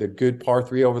got to the good par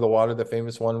three over the water, the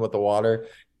famous one with the water.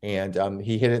 And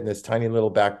he hit it in this tiny little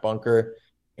back bunker.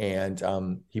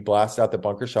 And he blasted out the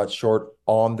bunker shot short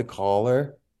on the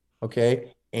collar.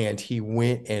 Okay. And he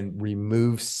went and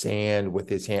removed sand with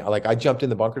his hand. Like, I jumped in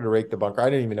the bunker to rake the bunker. I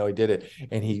didn't even know he did it.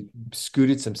 And he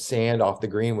scooted some sand off the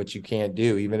green, which you can't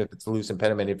do, even if it's a loose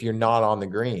impediment, if you're not on the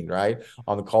green, right?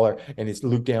 On the collar. And it's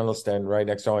Luke Daniels standing right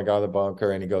next to him. I got out of the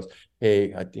bunker and he goes,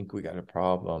 hey, I think we got a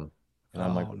problem. And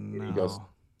I'm like, no. He goes,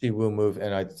 Siwoo move.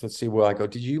 And I see, well, I go,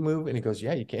 did you move? And he goes,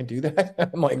 yeah, you can't do that.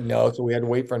 I'm like, no. So we had to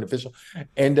wait for an official.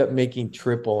 End up making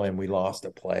triple and we lost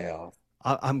a playoff.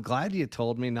 I'm glad you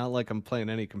told me, not like I'm playing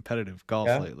any competitive golf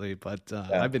lately, but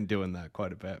I've been doing that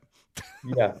quite a bit.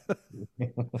 Yeah.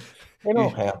 They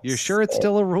don't have. You're sure it's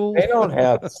still a rule? They don't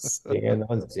have sand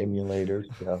on simulators.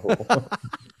 No.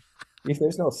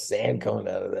 There's no sand coming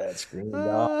out of that screen.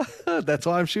 That's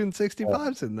why I'm shooting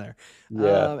 65s in there.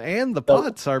 Yeah. And the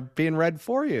putts are being read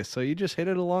for you. So you just hit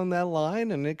it along that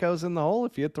line and it goes in the hole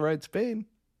if you hit the right speed.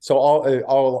 So all in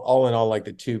all, like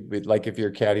the two, like if you're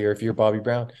a caddy or if you're Bobby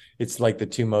Brown, it's like the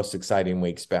two most exciting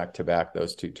weeks back to back,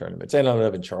 those two tournaments. And I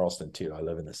live in Charleston too. I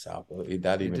live in the South.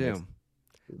 That even is,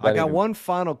 I got one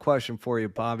final question for you,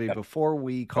 Bobby, before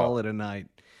we call it a night.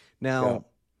 Now,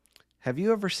 have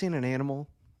you ever seen an animal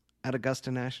at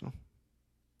Augusta National?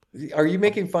 Are you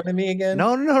making fun of me again?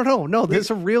 No. This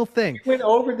is a real thing. We went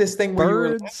over this thing where you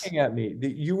were laughing at me.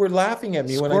 You were laughing at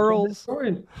me Squirrels. when I told the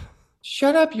story.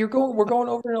 Shut up! We're going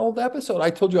over an old episode.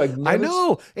 I told you I've never. I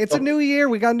know it's a new year.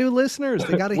 We got new listeners.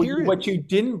 They got to hear it. What you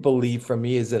didn't believe from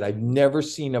me is that I've never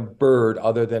seen a bird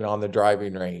other than on the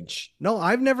driving range. No,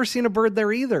 I've never seen a bird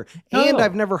there either, and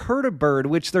I've never heard a bird.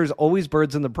 Which there's always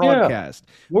birds in the broadcast,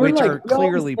 which are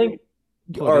clearly put in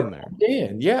there.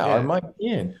 Are mic'd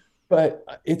in.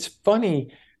 But it's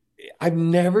funny. I've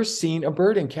never seen a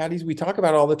bird in caddies. We talk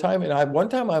about it all the time. And one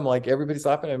time I'm like, everybody's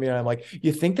laughing at me. And I'm like,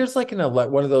 you think there's like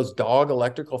one of those dog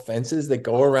electrical fences that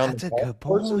go around the golf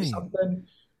course or something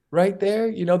right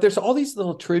there? There's all these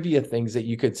little trivia things that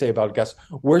you could say about Augusta.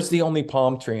 Where's the only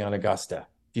palm tree on Augusta?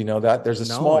 Do you know that? There's a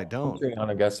small palm tree on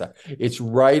Augusta. It's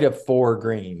right at 4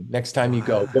 green. Next time you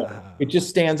go, it just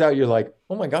stands out. You're like,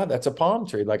 oh my God, that's a palm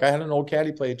tree. Like, I had an old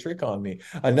caddy play a trick on me.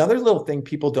 Another little thing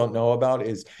people don't know about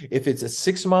is if it's a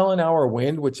 6-mile-an-hour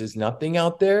wind, which is nothing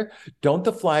out there, don't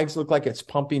the flags look like it's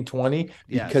pumping 20?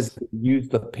 Because they use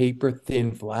the paper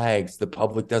thin flags the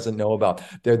public doesn't know about.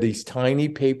 They're these tiny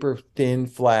paper thin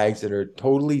flags that are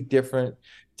totally different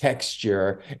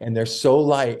texture, and they're so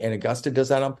light, and Augusta does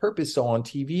that on purpose. So on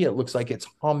TV, it looks like it's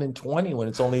humming 20 when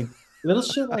it's only little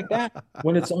shit like that.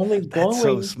 When it's only blowing. That's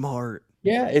so smart.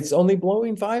 Yeah, it's only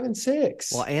blowing 5 and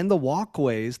 6. Well, and the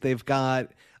walkways, they've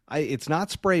got, it's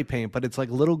not spray paint, but it's like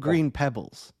little green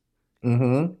pebbles.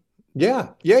 Mm-hmm. Yeah.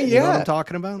 You know what I'm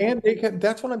talking about? And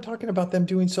that's what I'm talking about, them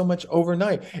doing so much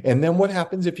overnight. And then what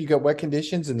happens if you get wet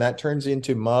conditions and that turns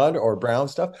into mud or brown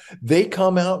stuff? They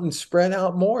come out and spread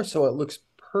out more, so it looks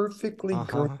perfectly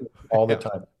green all the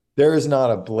time. There is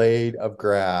not a blade of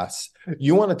grass.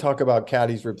 You want to talk about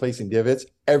caddies replacing divots?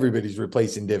 Everybody's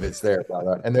replacing divots there,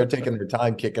 brother. And they're taking their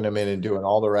time kicking them in and doing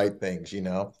all the right things, And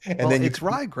then it's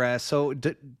ryegrass. So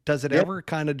does it ever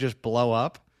kind of just blow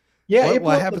up? Yeah.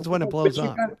 What happens when it blows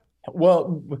up?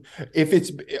 Well, if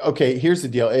it's okay, here's the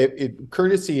deal.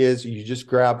 Courtesy is you just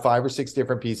grab 5 or 6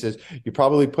 different pieces. You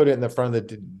probably put it in the front of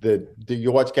the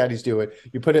you watch caddies do it.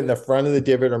 You put it in the front of the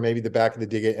divot or maybe the back of the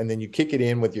divot, and then you kick it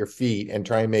in with your feet and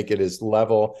try and make it as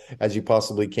level as you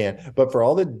possibly can. But for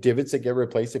all the divots that get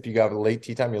replaced, if you got a late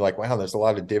tee time, you're like, wow, there's a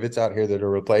lot of divots out here that are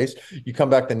replaced. You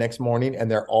come back the next morning and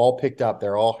they're all picked up.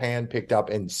 They're all hand picked up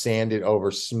and sanded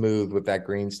over smooth with that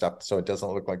green stuff, so it doesn't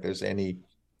look like there's any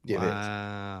divots.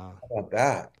 Wow. How about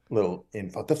that little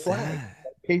info? The flag,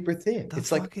 paper thin.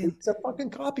 It's like it's a fucking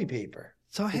copy paper.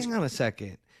 So hang on a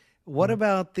second. What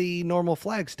about the normal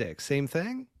flag stick? Same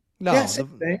thing? No. Yeah, same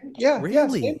thing. Yeah.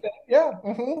 Really? Yeah, same thing. Yeah.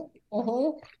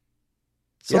 Mm-hmm.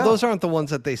 So those aren't the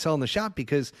ones that they sell in the shop,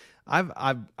 because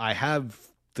I have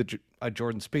a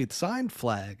Jordan Spieth signed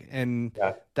flag, and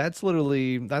that's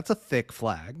a thick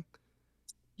flag.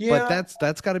 Yeah. But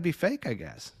that's got to be fake, I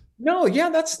guess. No,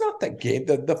 that's not the game.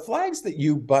 The flags that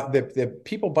you buy, the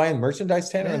people buying merchandise,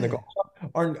 Tanner, in the golf shop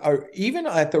are even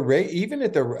at the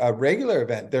regular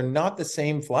event, they're not the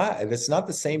same flag. It's not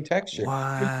the same texture. It's a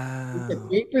Wow.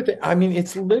 paper thin. I mean,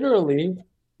 it's literally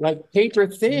like paper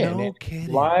thin. No It's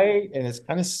kidding. light and it's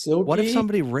kind of What if silky.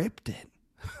 somebody ripped it?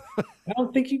 I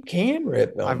don't think you can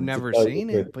rip I've them, to never tell you seen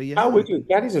the it, truth. but How yeah. would you?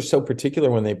 Caddies are so particular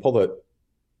when they pull the,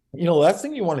 the last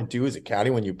thing you want to do as a caddy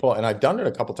when you pull, and I've done it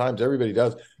a couple times, everybody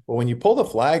does, but when you pull the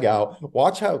flag out,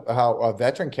 watch how a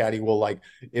veteran caddy will, like,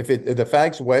 if the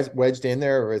flag's wedged in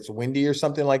there or it's windy or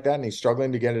something like that and he's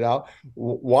struggling to get it out,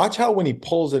 watch how when he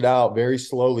pulls it out very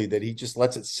slowly that he just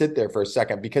lets it sit there for a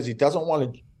second because he doesn't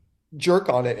want to jerk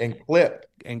on it and clip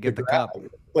And the get the cup.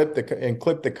 clip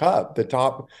the cup, the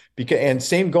top, because, and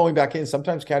same going back in.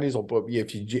 Sometimes caddies will put,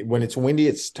 if you, when it's windy,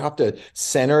 it's tough to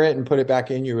center it and put it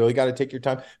back in. You really got to take your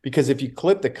time, because if you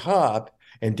clip the cup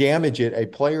and damage it, a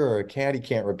player or a caddy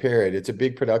can't repair it. It's a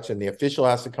big production. The official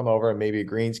has to come over and maybe a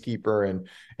greenskeeper and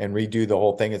redo the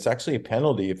whole thing. It's actually a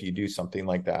penalty if you do something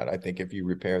like that, I think, if you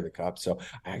repair the cup. So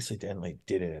I accidentally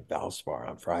did it at Valspar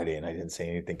on Friday and I didn't say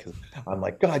anything because I'm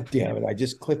like, God damn it, I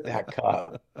just clipped that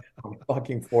cup. I'm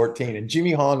fucking 14. And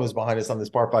Jimmy Hahn was behind us on this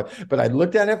par five. But I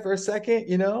looked at it for a second,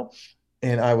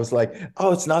 and I was like,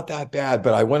 oh, it's not that bad.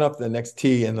 But I went up the next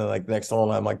tee and then, like, next hole,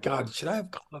 and I'm like, God, should I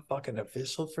have called a fucking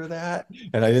official for that?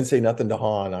 And I didn't say nothing to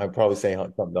Hahn. I'd probably say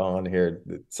something to Hahn here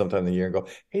sometime in the year and go,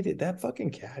 hey, did that fucking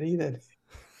caddy that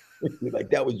like,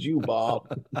 that was you, Bob?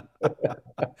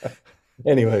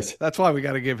 Anyways, That's why we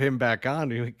got to give him back on.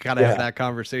 We got to have that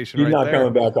conversation he's right not there.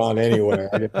 coming back on anywhere.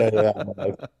 I can tell you that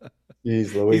much.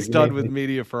 Jeez, Louise, He's done with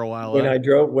media for a while. When I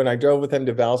drove with him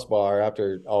to Valspar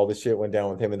after all the shit went down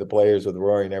with him and the players with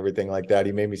Rory and everything like that,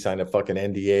 he made me sign a fucking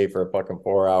NDA for a fucking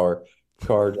 4-hour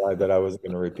car drive that I wasn't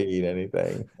going to repeat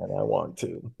anything, and I want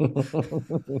to.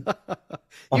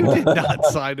 You did not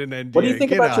sign an NDA. What do you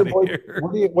think about your boy? Here.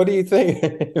 What do you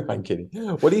think? I'm kidding.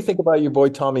 What do you think about your boy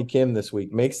Tommy Kim this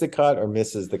week? Makes the cut or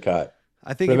misses the cut?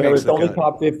 I think Remember, it's only cut.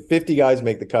 top 50 guys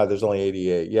make the cut. There's only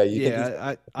 88.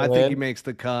 Yeah, I think he makes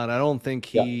the cut. I don't think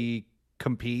he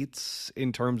competes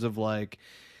in terms of, like,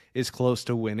 is close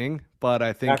to winning, but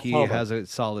I think he has a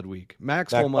solid week.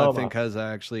 Max Homa, I think, has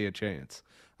actually a chance.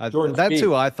 That's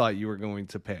who I thought you were going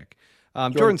to pick.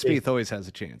 Jordan Spieth always has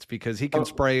a chance because he can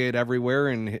spray it everywhere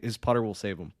and his putter will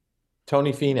save him.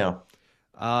 Tony Finau.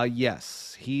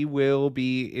 Yes, he will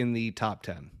be in the top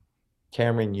 10.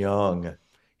 Cameron Young.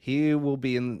 He will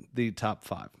be in the top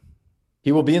 5.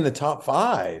 He will be in the top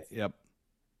 5. Yep.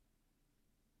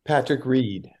 Patrick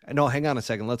Reed. No, hang on a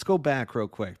second. Let's go back real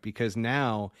quick because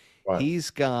now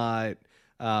he's got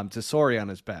Tesori on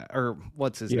his back. Or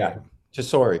what's his name?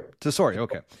 Tesori.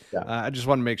 Okay. Yeah. I just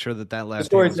want to make sure that last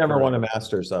Tesori's never won a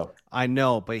Masters, though. I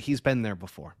know, but he's been there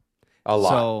before. A lot.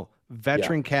 So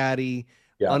veteran caddy,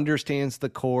 understands the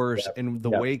course, and the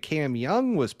way Cam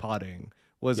Young was putting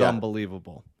was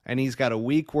unbelievable. And he's got a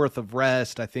week worth of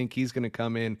rest. I think he's going to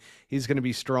come in. He's going to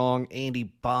be strong, and he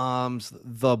bombs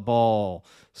the ball.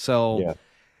 So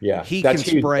he can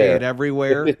spray it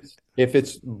everywhere. If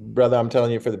it's, brother, I'm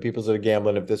telling you, for the people that are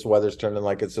gambling, if this weather's turning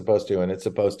like it's supposed to, and it's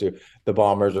supposed to, the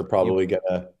Bombers are probably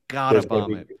gotta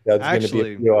bomb it. There's going to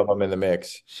be a few of them in the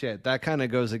mix. Shit, that kind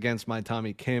of goes against my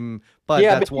Tommy Kim, but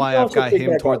that's why I've got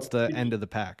him towards the end of the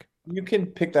pack. You can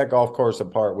pick that golf course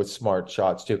apart with smart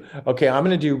shots too. Okay, I'm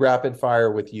going to do rapid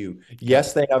fire with you.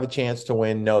 Yes, they have a chance to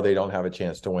win. No, they don't have a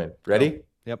chance to win. Ready? Oh,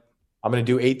 yep. I'm going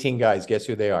to do 18 guys. Guess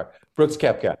who they are? Brooks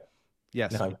Koepka.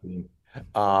 Yes. No,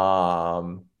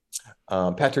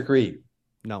 Patrick Reed.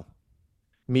 No.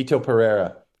 Mito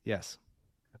Pereira. Yes.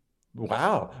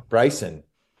 Wow. Bryson.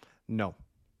 No.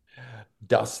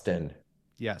 Dustin.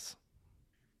 Yes.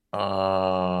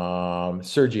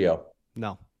 Sergio.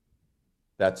 No.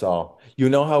 That's all. You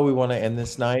know how we want to end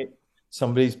this night?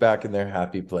 Somebody's back in their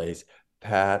happy place.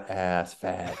 Fat ass.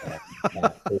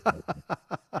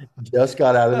 Just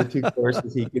got out of the 2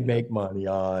 courses he could make money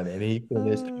on, and he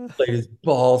finished, played his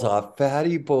balls off.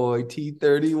 Fatty boy,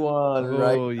 T31.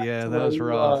 Right? Oh, yeah, that was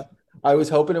rough. I was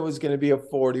hoping it was going to be a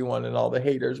 41, and all the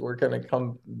haters were going to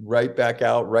come right back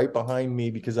out right behind me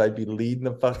because I'd be leading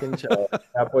the fucking show.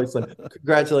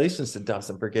 Congratulations to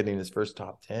Dustin for getting his first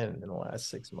top 10 in the last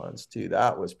 6 months, too.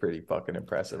 That was pretty fucking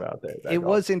impressive out there. It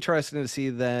was interesting to see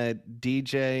that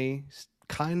DJ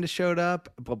kind of showed up,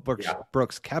 but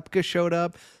Brooks Koepka showed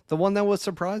up. The one that was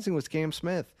surprising was Cam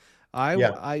Smith.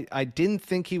 I didn't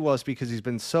think he was because he's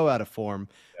been so out of form,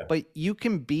 but you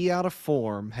can be out of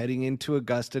form heading into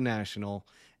Augusta National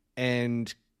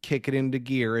and kick it into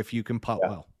gear if you can putt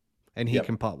well, and he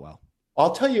can putt well.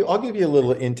 I'll tell you, I'll give you a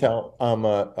little intel.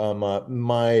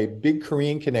 My big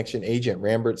Korean connection agent,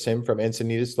 Rambert Sim from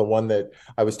Encinitas, the one that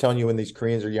I was telling you, when these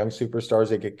Koreans are young superstars,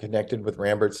 they get connected with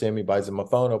Rambert Sim. He buys them a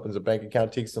phone, opens a bank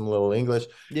account, teaches them a little English,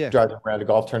 drives them around to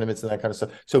golf tournaments and that kind of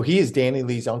stuff. So he is Danny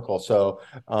Lee's uncle. So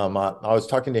I was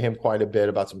talking to him quite a bit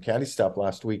about some caddy stuff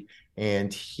last week,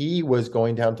 and he was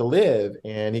going down to LIV,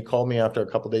 and he called me after a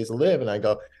couple of days of LIV, and I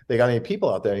go, "They got any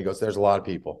people out there?" And he goes, "There's a lot of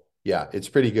people." Yeah, it's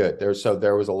pretty good.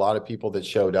 There was a lot of people that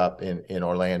showed up in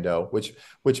Orlando, which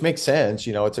makes sense.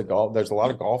 It's a golf. There's a lot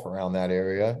of golf around that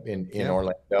area in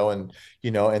Orlando, and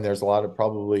and there's a lot of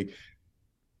probably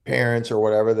parents or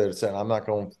whatever that said, "I'm not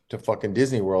going to fucking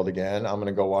Disney World again. I'm going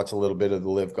to go watch a little bit of the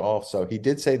LIV Golf." So he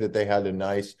did say that they had a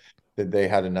nice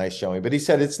showing, but he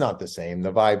said it's not the same.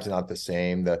 The vibe's not the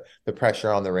same. The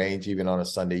pressure on the range, even on a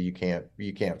Sunday, you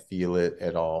can't feel it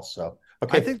at all. So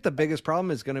okay, I think the biggest problem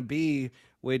is going to be,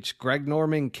 which Greg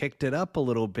Norman kicked it up a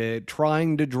little bit,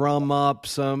 trying to drum up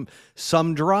some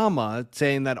drama,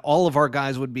 saying that all of our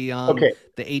guys would be on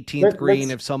the 18th green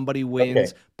if somebody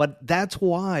wins. But that's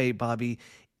why, Bobby,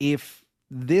 if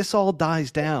this all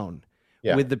dies down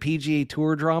with the PGA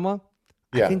Tour drama,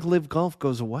 I think LIV Golf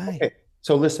goes away. Okay.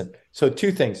 So listen,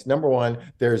 two things. Number one,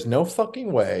 there's no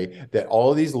fucking way that all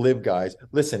of these LIV guys,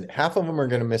 listen, half of them are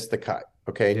going to miss the cut.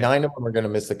 Okay. Yeah. 9 of them are going to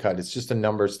miss the cut. It's just a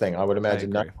numbers thing. I would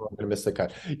imagine 9 of them are going to miss the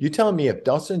cut. You telling me if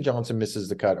Dustin Johnson misses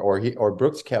the cut, or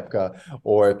Brooks Koepka,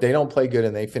 or if they don't play good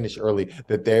and they finish early,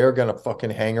 that they're going to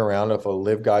fucking hang around if a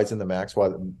LIV guy's in the mix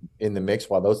while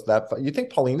you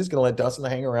think Paulina's going to let Dustin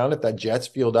hang around if that Jets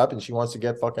field up and she wants to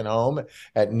get fucking home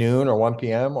at noon or 1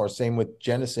 p.m. or same with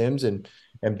Jenna Sims and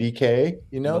BK,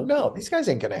 nope. No, these guys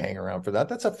ain't going to hang around for that.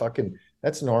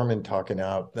 That's Norman talking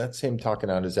out. That's him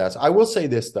talking out his ass. I will say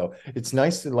this though. It's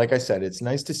nice like I said, it's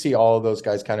nice to see all of those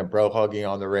guys kind of bro hugging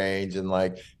on the range and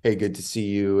like, "Hey, good to see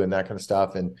you," and that kind of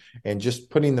stuff. And just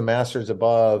putting the Masters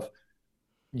above,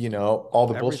 all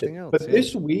the bullshit. Else, but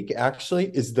this week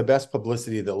actually is the best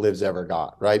publicity that LIV's ever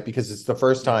got, right? Because it's the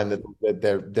first time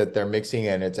that they're mixing,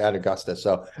 and it's at Augusta.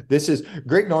 So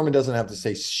Greg Norman doesn't have to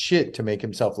say shit to make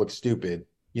himself look stupid.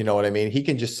 You know what I mean? He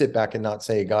can just sit back and not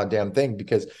say a goddamn thing,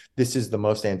 because this is the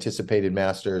most anticipated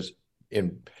Masters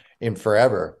in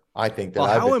forever. I think that.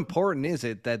 Well, how important is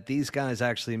it that these guys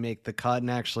actually make the cut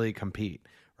and actually compete,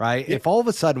 right? Yeah. If all of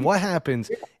a sudden, what happens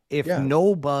if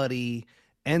nobody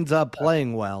ends up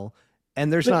playing well,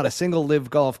 and there's not a single LIV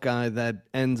Golf guy that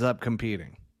ends up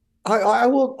competing? I'm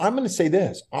going to say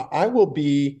this.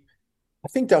 I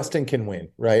think Dustin can win,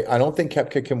 right? I don't think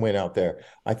Koepka can win out there.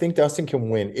 I think Dustin can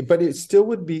win, but it still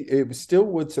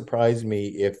would surprise me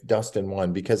if Dustin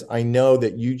won, because I know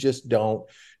that you just don't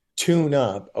tune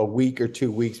up a week or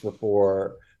 2 weeks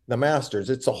before the Masters.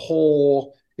 It's the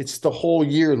whole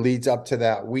year leads up to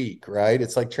that week, right?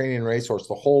 It's like training a racehorse.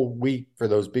 The whole week for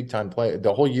those big time players,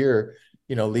 the whole year,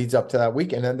 leads up to that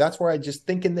weekend. And that's where I just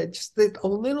thinking that just a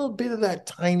little bit of that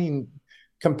tiny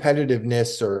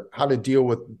competitiveness, or how to deal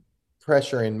with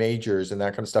pressure in majors and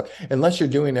that kind of stuff, unless you're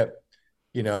doing it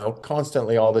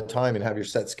constantly all the time and have your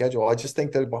set schedule. I just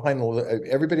think that behind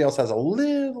everybody else has a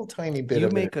little tiny bit. You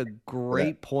make a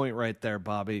great point right there,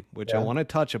 Bobby, which I want to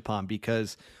touch upon,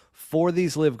 because for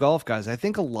these LIV Golf guys, I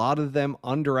think a lot of them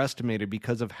underestimated,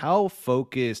 because of how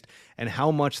focused and how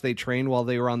much they trained while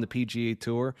they were on the PGA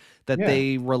Tour, that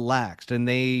they relaxed and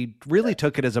they really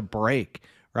took it as a break.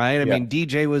 Right? I mean,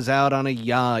 DJ was out on a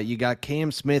yacht. You got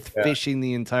Cam Smith fishing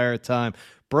the entire time.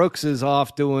 Brooks is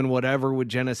off doing whatever with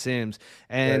Jenna Sims.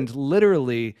 And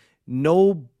literally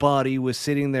nobody was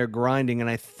sitting there grinding. And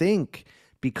I think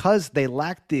because they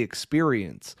lacked the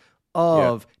experience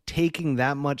of taking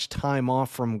that much time off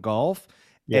from golf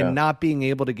and not being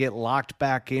able to get locked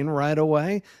back in right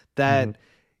away, that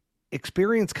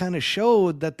experience kind of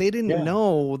showed that they didn't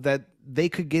know that they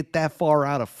could get that far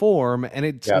out of form, and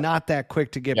it's not that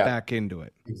quick to get back into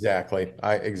it. Exactly.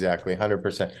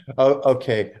 100%. Oh,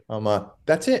 okay.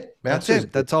 That's it. Masters.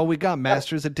 That's all we got.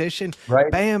 Masters edition.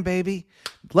 Right. Bam, baby.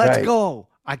 Let's go.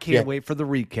 I can't wait for the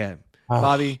recap.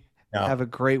 Bobby, have a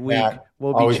great week.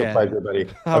 We'll be chatting. Always a pleasure, buddy.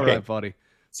 All right, buddy.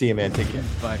 See you, man. Take care.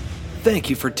 Bye. Thank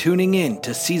you for tuning in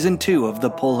to Season 2 of the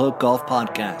Pull Hook Golf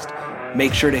Podcast.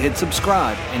 Make sure to hit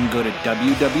subscribe and go to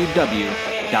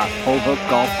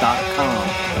www.pullhookgolf.com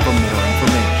for more information.